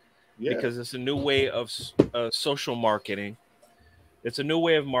that, because it's a new way of social marketing. It's a new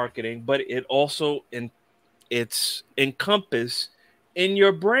way of marketing, but it also it's encompassed in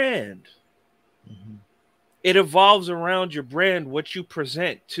your brand. It evolves around your brand, what you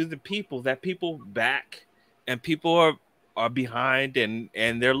present to the people that people back and people are behind, and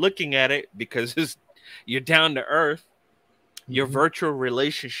they're looking at it because you're down to earth. Your virtual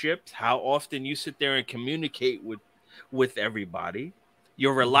relationships, how often you sit there and communicate with everybody,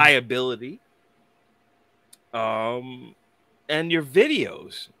 your reliability, and your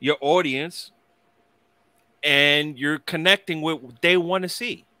videos, your audience, and you're connecting with what they want to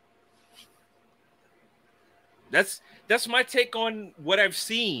see. That's my take on what I've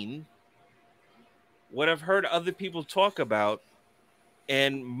seen, what I've heard other people talk about,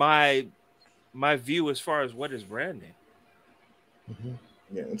 and my view as far as what is branding.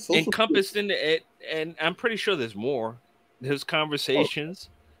 Yeah, encompassed in it, and I'm pretty sure there's more. There's conversations,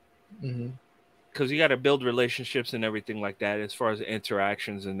 because you got to build relationships and everything like that. As far as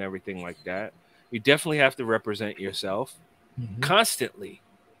interactions and everything like that, you definitely have to represent yourself constantly.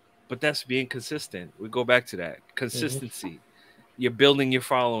 But that's being consistent. We go back to that consistency. You're building your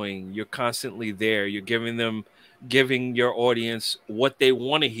following. You're constantly there. You're giving your audience what they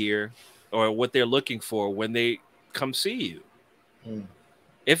want to hear or what they're looking for when they come see you.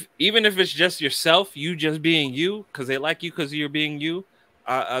 Even if it's just yourself, you just being you, because they like you because you're being you.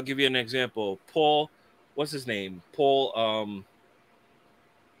 I'll give you an example. Paul, what's his name? Paul,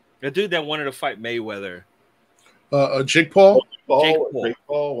 the dude that wanted to fight Mayweather. Jake Paul. Jake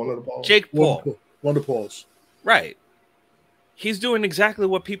Paul, one of the Pauls. Jake Paul, one of the Pauls. Right. He's doing exactly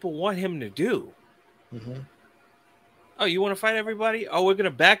what people want him to do. Oh, you want to fight everybody? Oh, we're going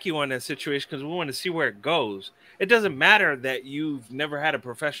to back you on that situation because we want to see where it goes. It doesn't matter that you've never had a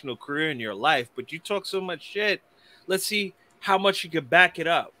professional career in your life, but you talk so much shit. Let's see how much you can back it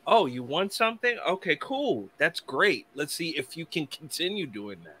up. Oh, you want something? Okay, cool. That's great. Let's see if you can continue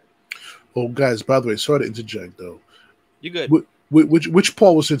doing that. Oh, guys, by the way, sorry to interject, though. You good. Which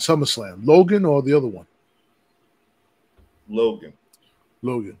Paul was in SummerSlam? Logan or the other one? Logan.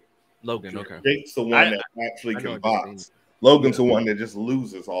 Logan, okay. Jake's the one that actually I can know box. Logan's the one that just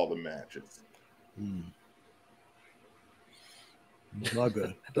loses all the matches. My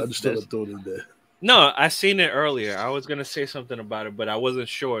bad. I just thought I'd throw it in there. No, I seen it earlier. I was gonna say something about it, but I wasn't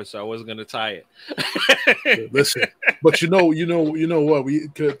sure, so I wasn't gonna tie it. Listen, but you know what? We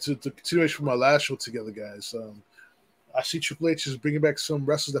to continuation from our last show together, guys. I see Triple H is bringing back some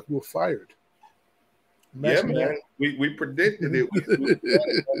wrestlers that were fired. Imagine man. We predicted it.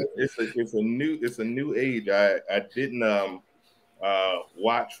 It's a new age. I didn't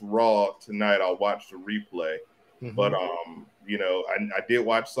watch Raw tonight. I'll watch the replay. But I did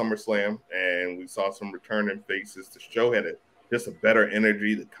watch SummerSlam, and we saw some returning faces. The show had just a better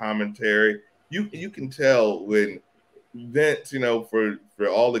energy. The commentary, you can tell when Vince, for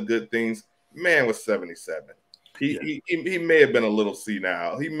all the good things, man was 77. He may have been a little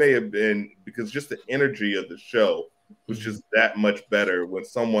senile. He may have been, because just the energy of the show was just that much better when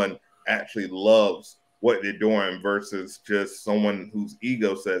someone actually loves what they're doing versus just someone whose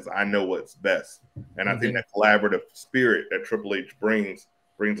ego says, I know what's best. And I think that collaborative spirit that Triple H brings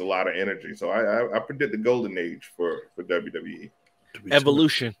a lot of energy. So I predict the golden age for WWE.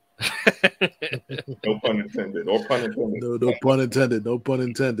 Evolution. No pun intended. Or pun intended. No pun intended. No pun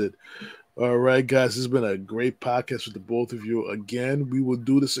intended. All right, guys. This has been a great podcast with the both of you. Again, we will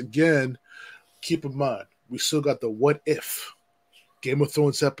do this again. Keep in mind, we still got the What If Game of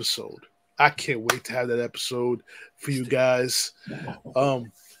Thrones episode. I can't wait to have that episode for you guys.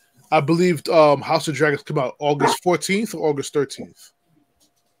 I believe House of Dragons come out August 14th or August 13th.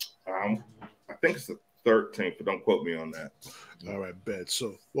 I think it's the 13th, but don't quote me on that. All right, bet.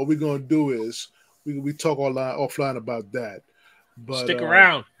 So what we're gonna do is we talk offline about that. But stick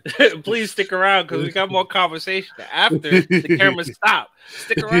around. Please stick around, because we got more conversation after the camera stop.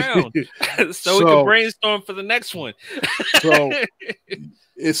 Stick around so we can brainstorm for the next one. So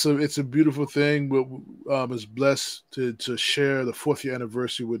it's a beautiful thing. We're blessed to share the 4th year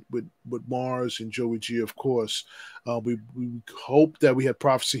anniversary with Mars and Joey G, of course. We hope that we had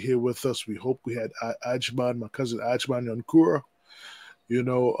Prophecy here with us. We hope we had Ajman, my cousin Ajman Yankura.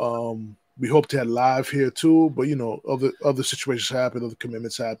 We hope to have live here too, but other situations happen, other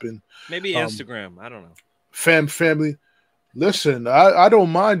commitments happen. Maybe Instagram. I don't know. Family. Listen, I don't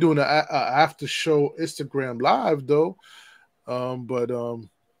mind doing an after show Instagram live though. But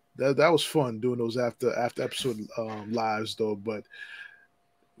that was fun doing those after episode lives though. But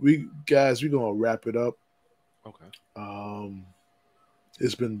we're gonna wrap it up. Okay.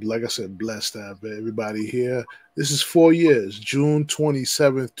 It's been, like I said, blessed to have everybody here. This is 4 years. June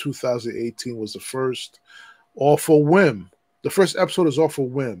 27th, 2018 was the first. All for whim. The first episode is all for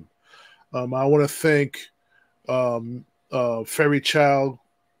whim. I want to thank Fairy Child.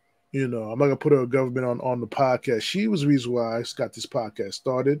 I'm not going to put her government on the podcast. She was the reason why I got this podcast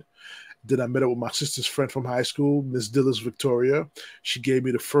started. Then I met up with my sister's friend from high school, Miss Dillis Victoria. She gave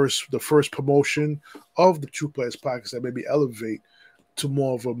me the first promotion of the True Players podcast that made me elevate to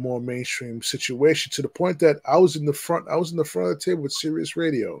more mainstream situation, to the point that I was in the front of the table with Sirius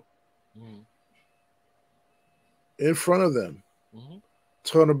Radio. In front of them.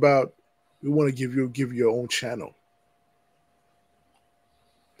 Talking about, we want to give you your own channel.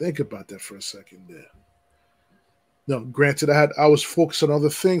 Think about that for a second there. Now, granted, I was focused on other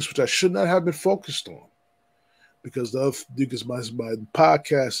things which I should not have been focused on, because my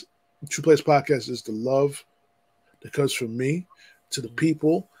podcast, True Players podcast, is the love that comes from me to the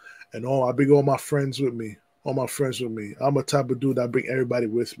people, and I bring all my friends with me. I'm a type of dude that I bring everybody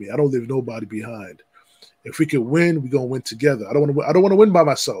with me. I don't leave nobody behind. If we can win, we're gonna win together. I don't want to win by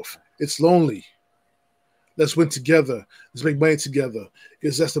myself. It's lonely. Let's win together. Let's make money together,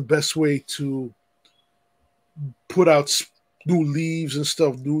 because that's the best way to put out new leaves and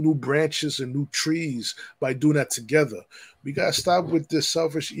stuff, new branches and new trees, by doing that together. We gotta stop with this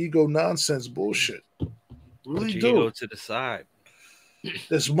selfish ego nonsense bullshit. Really do. Ego to the side.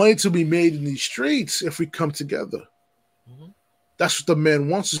 There's money to be made in these streets if we come together. That's what the man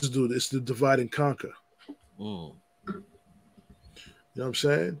wants us to do, is to divide and conquer. You know what I'm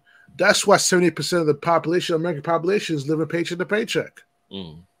saying? That's why 70% of the population, American population, is living paycheck to paycheck.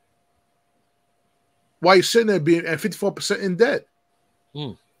 Why are you sitting there being at 54% in debt?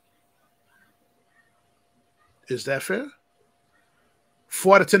 Is that fair?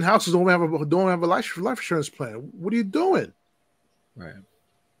 4 out of 10 houses don't have a life insurance plan. What are you doing? Right.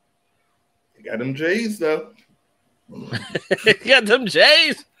 You got them J's though. Got them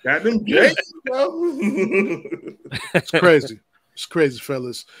J's. Though. It's crazy. It's crazy,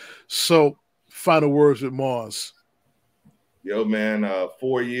 fellas. So, final words with Mars. Yo, man,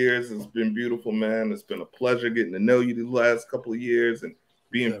 4 years has been beautiful, man. It's been a pleasure getting to know you the last couple of years, and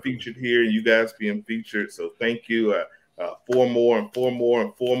being featured here, and you guys being featured. So thank you. 4 more and 4 more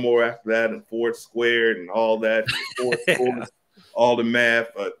and 4 more after that, and 4 squared and all that. And 4 all the math.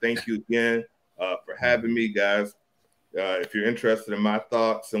 Thank you again for having me, guys. If you're interested in my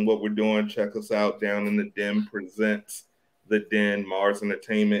thoughts and what we're doing, check us out. Down in the Den presents The Den. Mars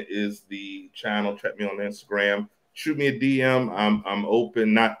Entertainment is the channel. Check me on Instagram. Shoot me a DM. I'm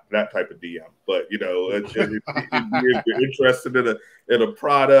open, not that type of DM, but you know, if you're interested in a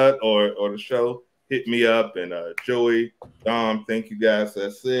product or the show, hit me up. And Joey, Dom, thank you guys.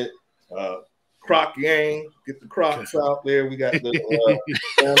 That's it. Croc Gang, get the Crocs out there. We got the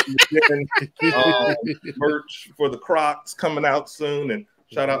merch for the Crocs coming out soon. And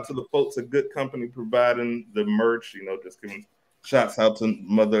shout out to the folks at Good Company providing the merch. You know, just giving shouts out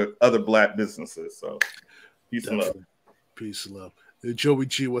to other Black businesses. So peace and love. Peace and love. Joey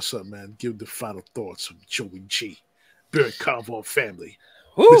G, what's up, man? Give the final thoughts of Joey G. Beard Convo family.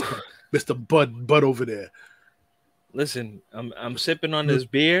 Mr. Bud over there. Listen, I'm sipping on this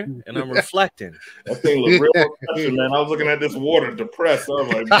beer and I'm reflecting. That thing look real refreshing, man. I was looking at this water depressed. I was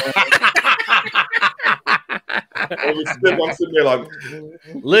like, every sip, I'm sitting there like,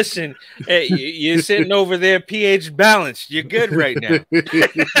 listen, hey, you're sitting over there pH balanced. You're good right now.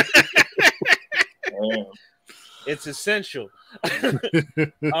 It's essential.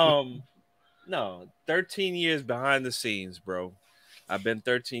 No, 13 years behind the scenes, bro. I've been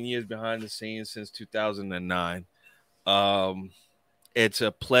 13 years behind the scenes since 2009. It's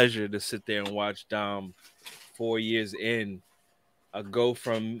a pleasure to sit there and watch Dom 4 years in go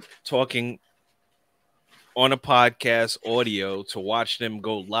from talking on a podcast audio to watch them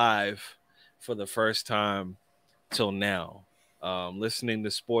go live for the first time till now. Listening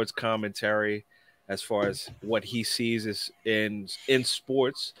to sports commentary as far as what he sees is in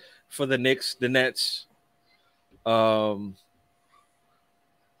sports for the Knicks, the Nets,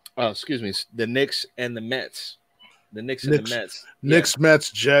 excuse me, the Knicks and the Mets. The Knicks and the Mets. Knicks, Mets,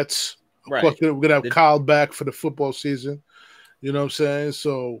 Jets. Of course, we're going to have Kyle back for the football season. You know what I'm saying?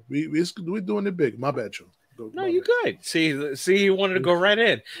 So we're doing it big. My bad, Joe. No, you good. See, you wanted to go right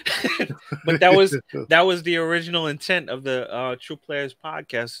in. But that was the original intent of the True Players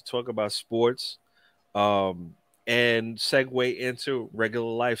podcast, to talk about sports and segue into regular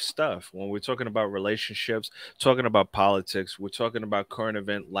life stuff. When we're talking about relationships, talking about politics, we're talking about current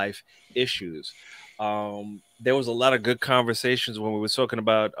event life issues. There was a lot of good conversations when we were talking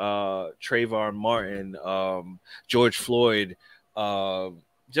about Trayvon Martin, George Floyd, I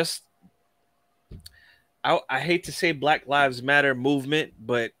hate to say Black Lives Matter movement,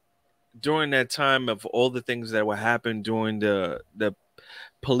 but during that time of all the things that were happening during the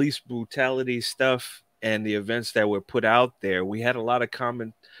police brutality stuff and the events that were put out there, we had a lot of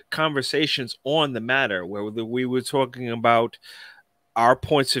common conversations on the matter where we were talking about our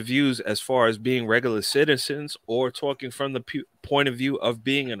points of views as far as being regular citizens, or talking from the point of view of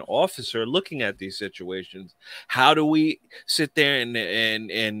being an officer looking at these situations. How do we sit there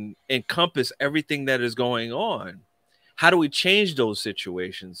and encompass everything that is going on? How do we change those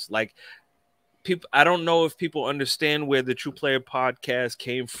situations? Like, people, I don't know if people understand where the True Player podcast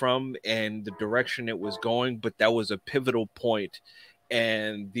came from and the direction it was going, but that was a pivotal point.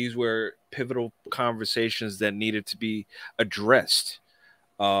 And these were pivotal conversations that needed to be addressed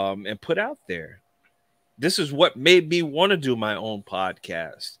and put out there. This is what made me want to do my own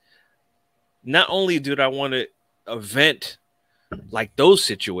podcast. Not only did I want to event like those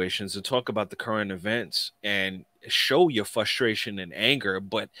situations and talk about the current events and show your frustration and anger,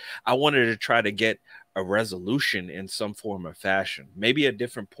 but I wanted to try to get a resolution in some form or fashion, maybe a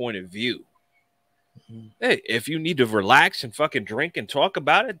different point of view. Hey, if you need to relax and fucking drink and talk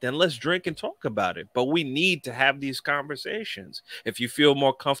about it, then let's drink and talk about it. But we need to have these conversations. If you feel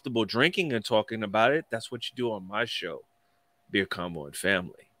more comfortable drinking and talking about it, that's what you do on my show, Beer Combo and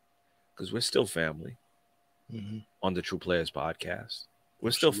Family, because we're still family on the True Players podcast.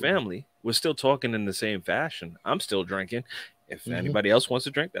 We're still family. We're still talking in the same fashion. I'm still drinking. If anybody else wants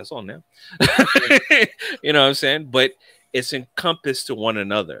to drink, that's on them. You know what I'm saying? But it's encompassed to one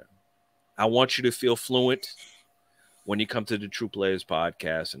another. I want you to feel fluent when you come to the True Players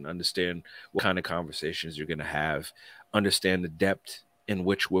podcast and understand what kind of conversations you're going to have, understand the depth in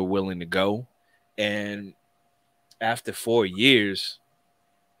which we're willing to go. And after 4 years,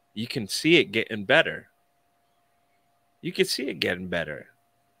 you can see it getting better. You can see it getting better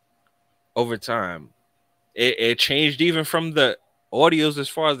over time. It changed even from the audios as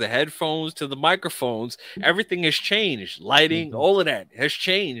far as the headphones to the microphones. Everything has changed. Lighting, all of that has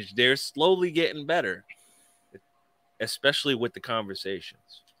changed. They're slowly getting better, especially with the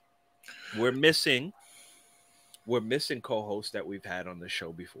conversations. We're missing we're missing co-hosts that we've had on the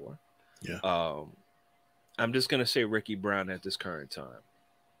show before. Yeah. I'm just gonna say Ricky Brown at this current time.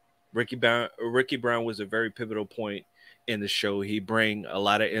 Ricky Brown was a very pivotal point in the show. He bring a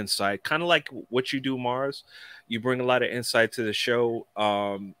lot of insight, kind of like what you do, Mars. You bring a lot of insight to the show,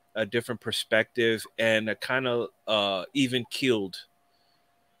 a different perspective, and a kind of even keeled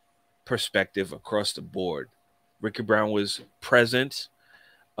perspective across the board. Ricky Brown was present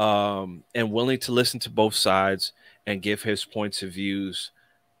and willing to listen to both sides and give his points of views,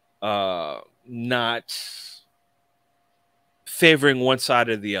 not favoring one side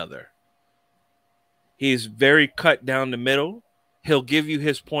or the other. He's very cut down the middle. He'll give you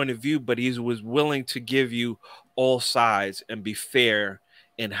his point of view, but he was willing to give you all sides and be fair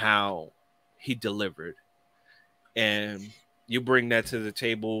in how he delivered. And you bring that to the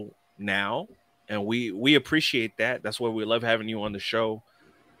table now, and we appreciate that. That's why we love having you on the show.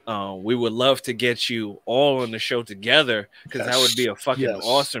 We would love to get you all on the show together, because that would be a fucking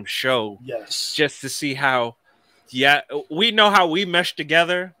awesome show. Yes. Just to see how, we know how we mesh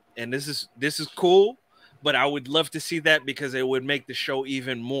together, and this is cool, but I would love to see that because it would make the show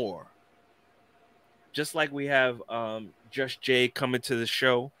even more. Just like we have Just Jay coming to the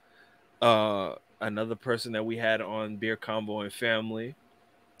show, another person that we had on Beer Combo and Family.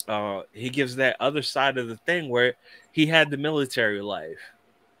 He gives that other side of the thing where he had the military life.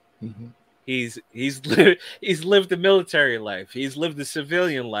 Mm-hmm. He's lived the military life. He's lived the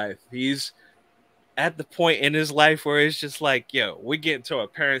civilian life. He's at the point in his life where it's just like, yo, we get into a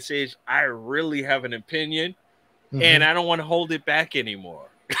parent age. I really have an opinion, and I don't want to hold it back anymore.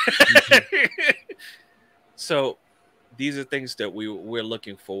 So these are things that we're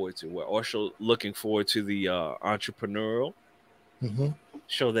looking forward to. We're also looking forward to the entrepreneurial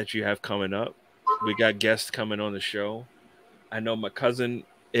show that you have coming up. We got guests coming on the show. I know my cousin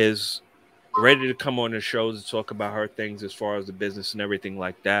is ready to come on the show to talk about her things as far as the business and everything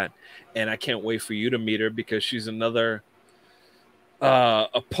like that. And I can't wait for you to meet her, because she's another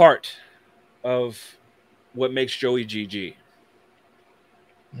a part of what makes Joey GG.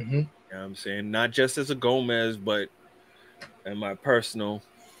 You know what I'm saying? Not just as a Gomez, but in my personal,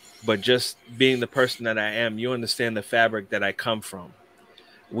 but just being the person that I am. You understand the fabric that I come from.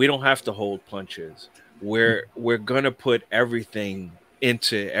 We don't have to hold punches. We're gonna put everything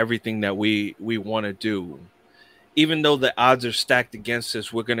into everything that we want to do. Even though the odds are stacked against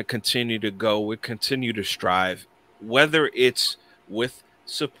us, we're gonna continue to go. We continue to strive, whether it's with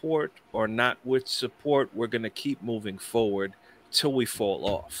support or not with support. We're gonna keep moving forward till we fall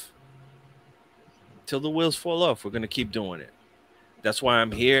off. Till the wheels fall off, we're gonna keep doing it. That's why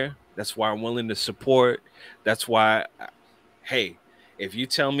I'm here. That's why I'm willing to support. That's why, hey, if you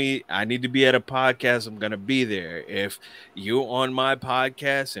tell me I need to be at a podcast, I'm going to be there. If you're on my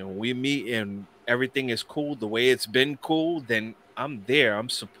podcast and we meet and everything is cool the way it's been cool, then I'm there. I'm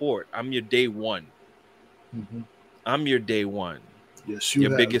support. I'm your day one. I'm your day one. Yes, you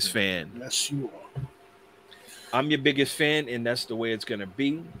your biggest fan. Yes, you are. I'm your biggest fan, and that's the way it's going to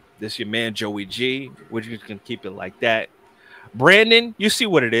be. This your man, Joey G. We're just going to keep it like that. Brandon, you see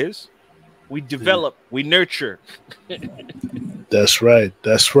what it is. We develop, we nurture. That's right.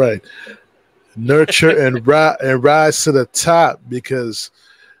 That's right. Nurture and rise to the top, because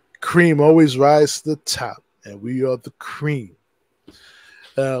cream always rises to the top, and we are the cream.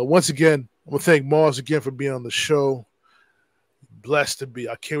 Once again, I want to thank Mars again for being on the show. Blessed to be.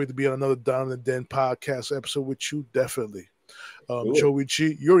 I can't wait to be on another Down in the Den podcast episode with you. Definitely. Joey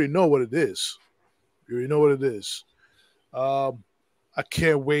G, you already know what it is. You already know what it is. I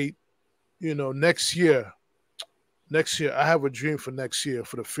can't wait. You know, next year, I have a dream for next year,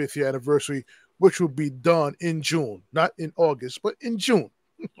 for the 5th year anniversary, which will be done in June, not in August, but in June,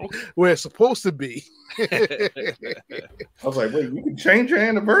 where it's supposed to be. I was like, wait, you can change your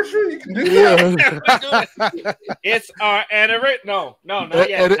anniversary? You can do that? It's our anniversary. No, not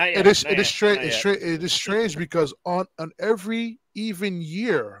yet. It is strange because on every even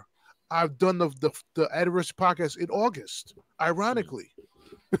year, I've done the anniversary podcast in August, ironically.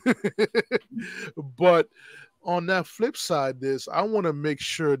 But on that flip side, I want to make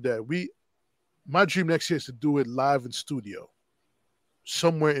sure that my dream next year is to do it live in studio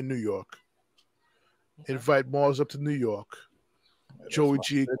somewhere in New York. Invite Mars up to New York. Joey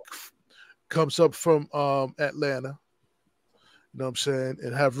G comes up from Atlanta. You know what I'm saying?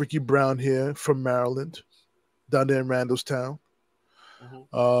 And have Ricky Brown here from Maryland, down there in Randallstown.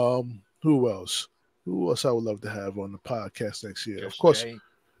 Who else? Who else I would love to have on the podcast next year? Of course,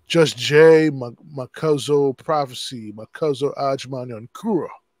 Just Jay, my cousin Prophecy, my cousin Ajman Yankura,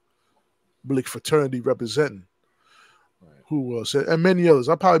 Blick Fraternity representing. who else? And many others.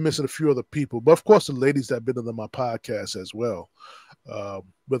 I'm probably missing a few other people, but of course the ladies that have been on my podcast as well.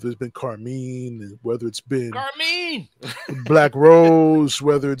 Whether it's been Carmine, whether it's been Carmine, Black Rose,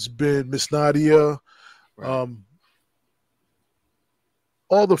 whether it's been Miss Nadia, right.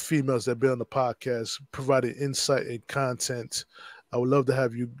 all the females that have been on the podcast provided insight and content. I would love to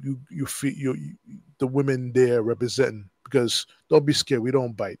have you the women there representing, because don't be scared. We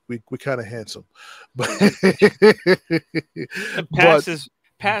don't bite. We're kind of handsome. But past is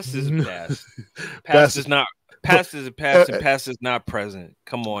past. Past is not past is past, and past is not present.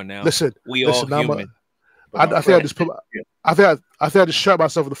 Come on now. Listen, we all human. I think I just put. I think I just shot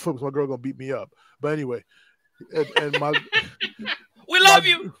myself in the foot because my girl gonna beat me up. But anyway, and my. We love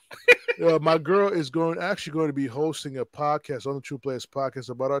you. My girl is actually going to be hosting a podcast on the True Players podcast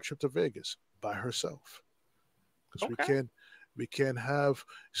about our trip to Vegas by herself. Because we can't have.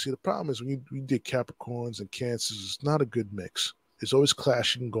 See, the problem is when we did Capricorns and Cancers, it's not a good mix. There's always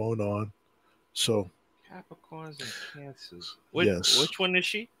clashing going on. So Capricorns and Cancers. Yes. Which one is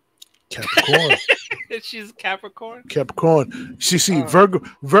she? Capricorn. She's Capricorn. Capricorn.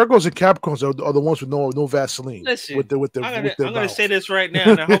 Virgos and Capricorns are the ones with no Vaseline. Listen, with I'm gonna say this right now,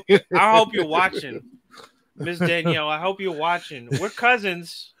 and I hope you're watching, Miss Danielle. I hope you're watching. We're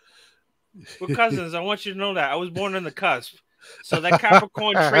cousins. I want you to know that I was born on the cusp, so that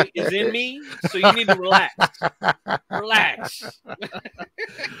Capricorn trait is in me. So you need to relax.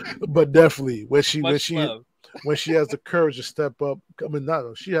 But definitely, when she has the courage to step up, I mean,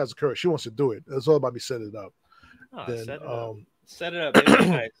 she has the courage. She wants to do it. It's all about me setting it up. Set it up. It'd be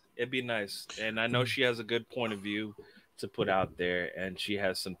nice. It'd be nice. And I know she has a good point of view to put out there, and she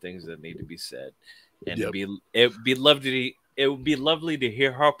has some things that need to be said. And it would be lovely to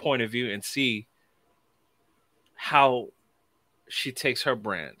hear her point of view and see how she takes her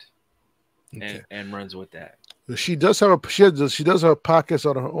brand and runs with that. She does have a podcast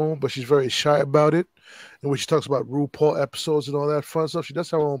on her own, but she's very shy about it. And when she talks about RuPaul episodes and all that fun stuff, she does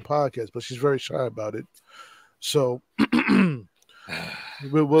have her own podcast, but she's very shy about it. So,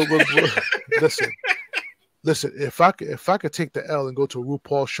 we'll listen. If I could take the L and go to a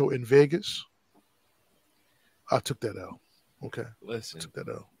RuPaul show in Vegas, I took that L. Okay, listen. I took that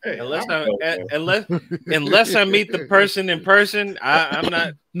L. Hey, unless I meet the person in person, I'm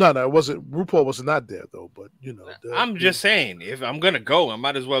not. No, it wasn't. RuPaul was not there though. But I'm just saying, if I'm gonna go, I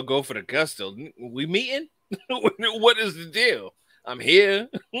might as well go for the gusto. We meeting? What is the deal? I'm here.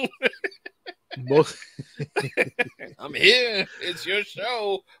 I'm here. It's your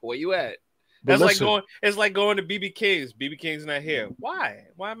show. Where you at? It's like going to BB King's. BB King's not here. Why?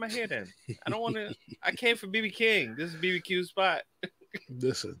 Why am I here then? I don't want to. I came for BB King. This is BBQ spot.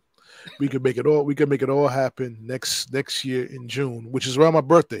 Listen, we can make it all. We can make it all happen next year in June, which is around my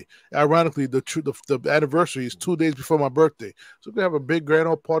birthday. Ironically, the anniversary is 2 days before my birthday, so we can have a big grand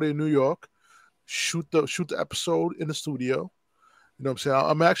old party in New York. Shoot the episode in the studio. You know what I'm saying?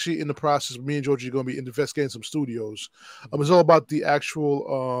 I'm actually in the process. Me and Georgie are going to be investigating some studios. It's all about the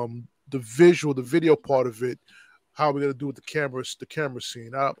actual, the video part of it. How we're going to do with the camera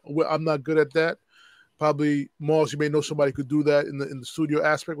scene. I'm not good at that. Probably, Mars, you may know somebody could do that in the studio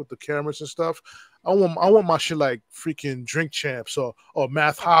aspect with the cameras and stuff. I want my shit like freaking Drink Champs or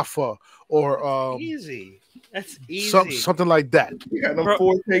Math Hoffa or easy. That's easy. Something like that. You got them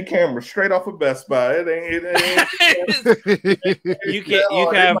 4K cameras straight off of Best Buy. It ain't. You can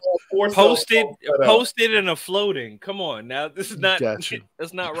have posted and a floating. Come on now. This is not.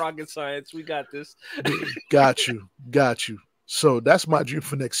 That's not rocket science. We got this. Got you. So that's my dream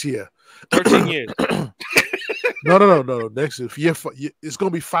for next year. 13 years. No. Next year, it's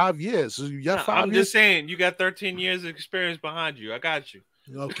gonna be 5 years. So you got 5 years. I'm just saying, you got 13 years of experience behind you. I got you.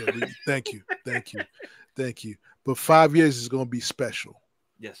 Okay, thank you. But 5 years is gonna be special.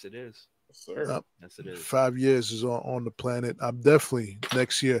 Yes, it is. Sir. Yes, it is. 5 years is on the planet. I'm definitely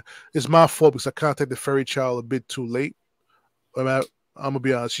next year. It's my fault because I contacted Fairy Child a bit too late. I'm gonna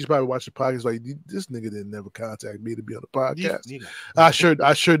be honest. She's probably watching the podcast like, this nigga didn't never contact me to be on the podcast.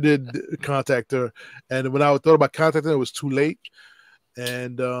 I sure did contact her, and when I thought about contacting her, it was too late.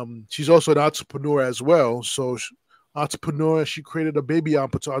 And she's also an entrepreneur as well. So entrepreneur, she created a baby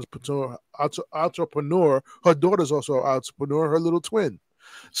entrepreneur. Her daughter's also an entrepreneur. Her little twin.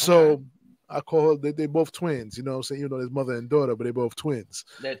 So I call her. They both twins. You know what I'm saying? There's mother and daughter, but they both twins.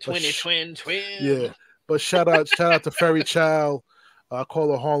 They're twin. Yeah. But shout out to Fairy Child. I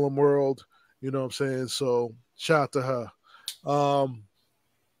call her Harlem World, you know what I'm saying? So shout out to her.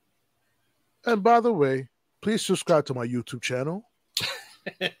 And by the way, please subscribe to my YouTube channel.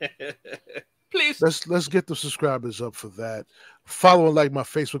 Please. Let's get the subscribers up for that. Follow and like my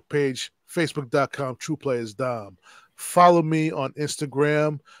Facebook page, facebook.com, TruePlayersDom. Follow me on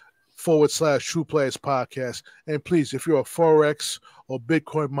Instagram /True Players Podcast. And please, if you're a Forex or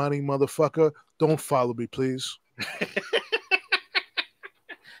Bitcoin mining motherfucker, don't follow me, please.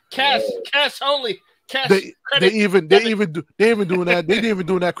 Cash only. Cash. They even doing that. They even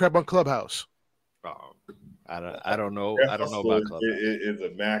doing that crap on Clubhouse. Oh, I don't know. I don't know about Clubhouse. It's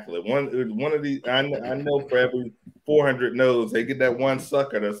immaculate. One of these, I know for every 400 no's, they get that one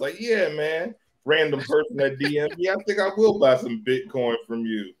sucker that's like, yeah, man, random person that DM me. I think I will buy some Bitcoin from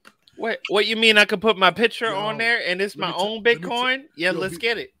you. Wait, what you mean? I could put my picture on there and it's my own Bitcoin? Let's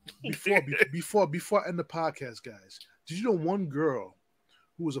get it. Before I end the podcast, guys, did you know one girl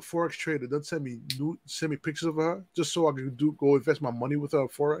who was a Forex trader doesn't send me pictures of her just so I could go invest my money with her on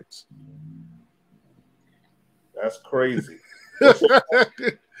Forex? That's crazy. No,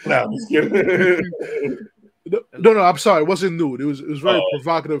 I'm just kidding. No, I'm sorry. It wasn't nude. It was very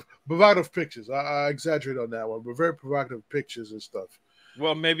provocative pictures. I exaggerated on that one, but very provocative pictures and stuff.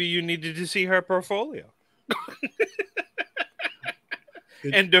 Well, maybe you needed to see her portfolio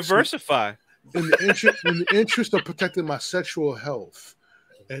and diversify. In the interest of protecting my sexual health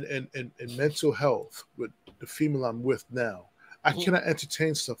and mental health with the female I'm with now, I cannot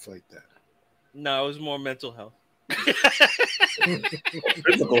entertain stuff like that. No, it was more mental health.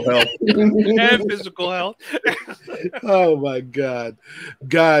 Physical health. And physical health. Oh my God.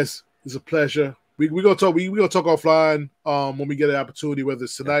 Guys, it's a pleasure. We're gonna talk offline when we get an opportunity, whether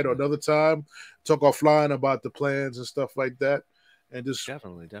it's tonight or another time. Talk offline about the plans and stuff like that. And just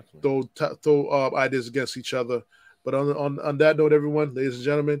definitely throw ideas against each other. But on that note, everyone, ladies and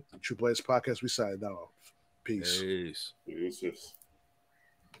gentlemen, True Players Podcast, we sign off. Peace. Peace.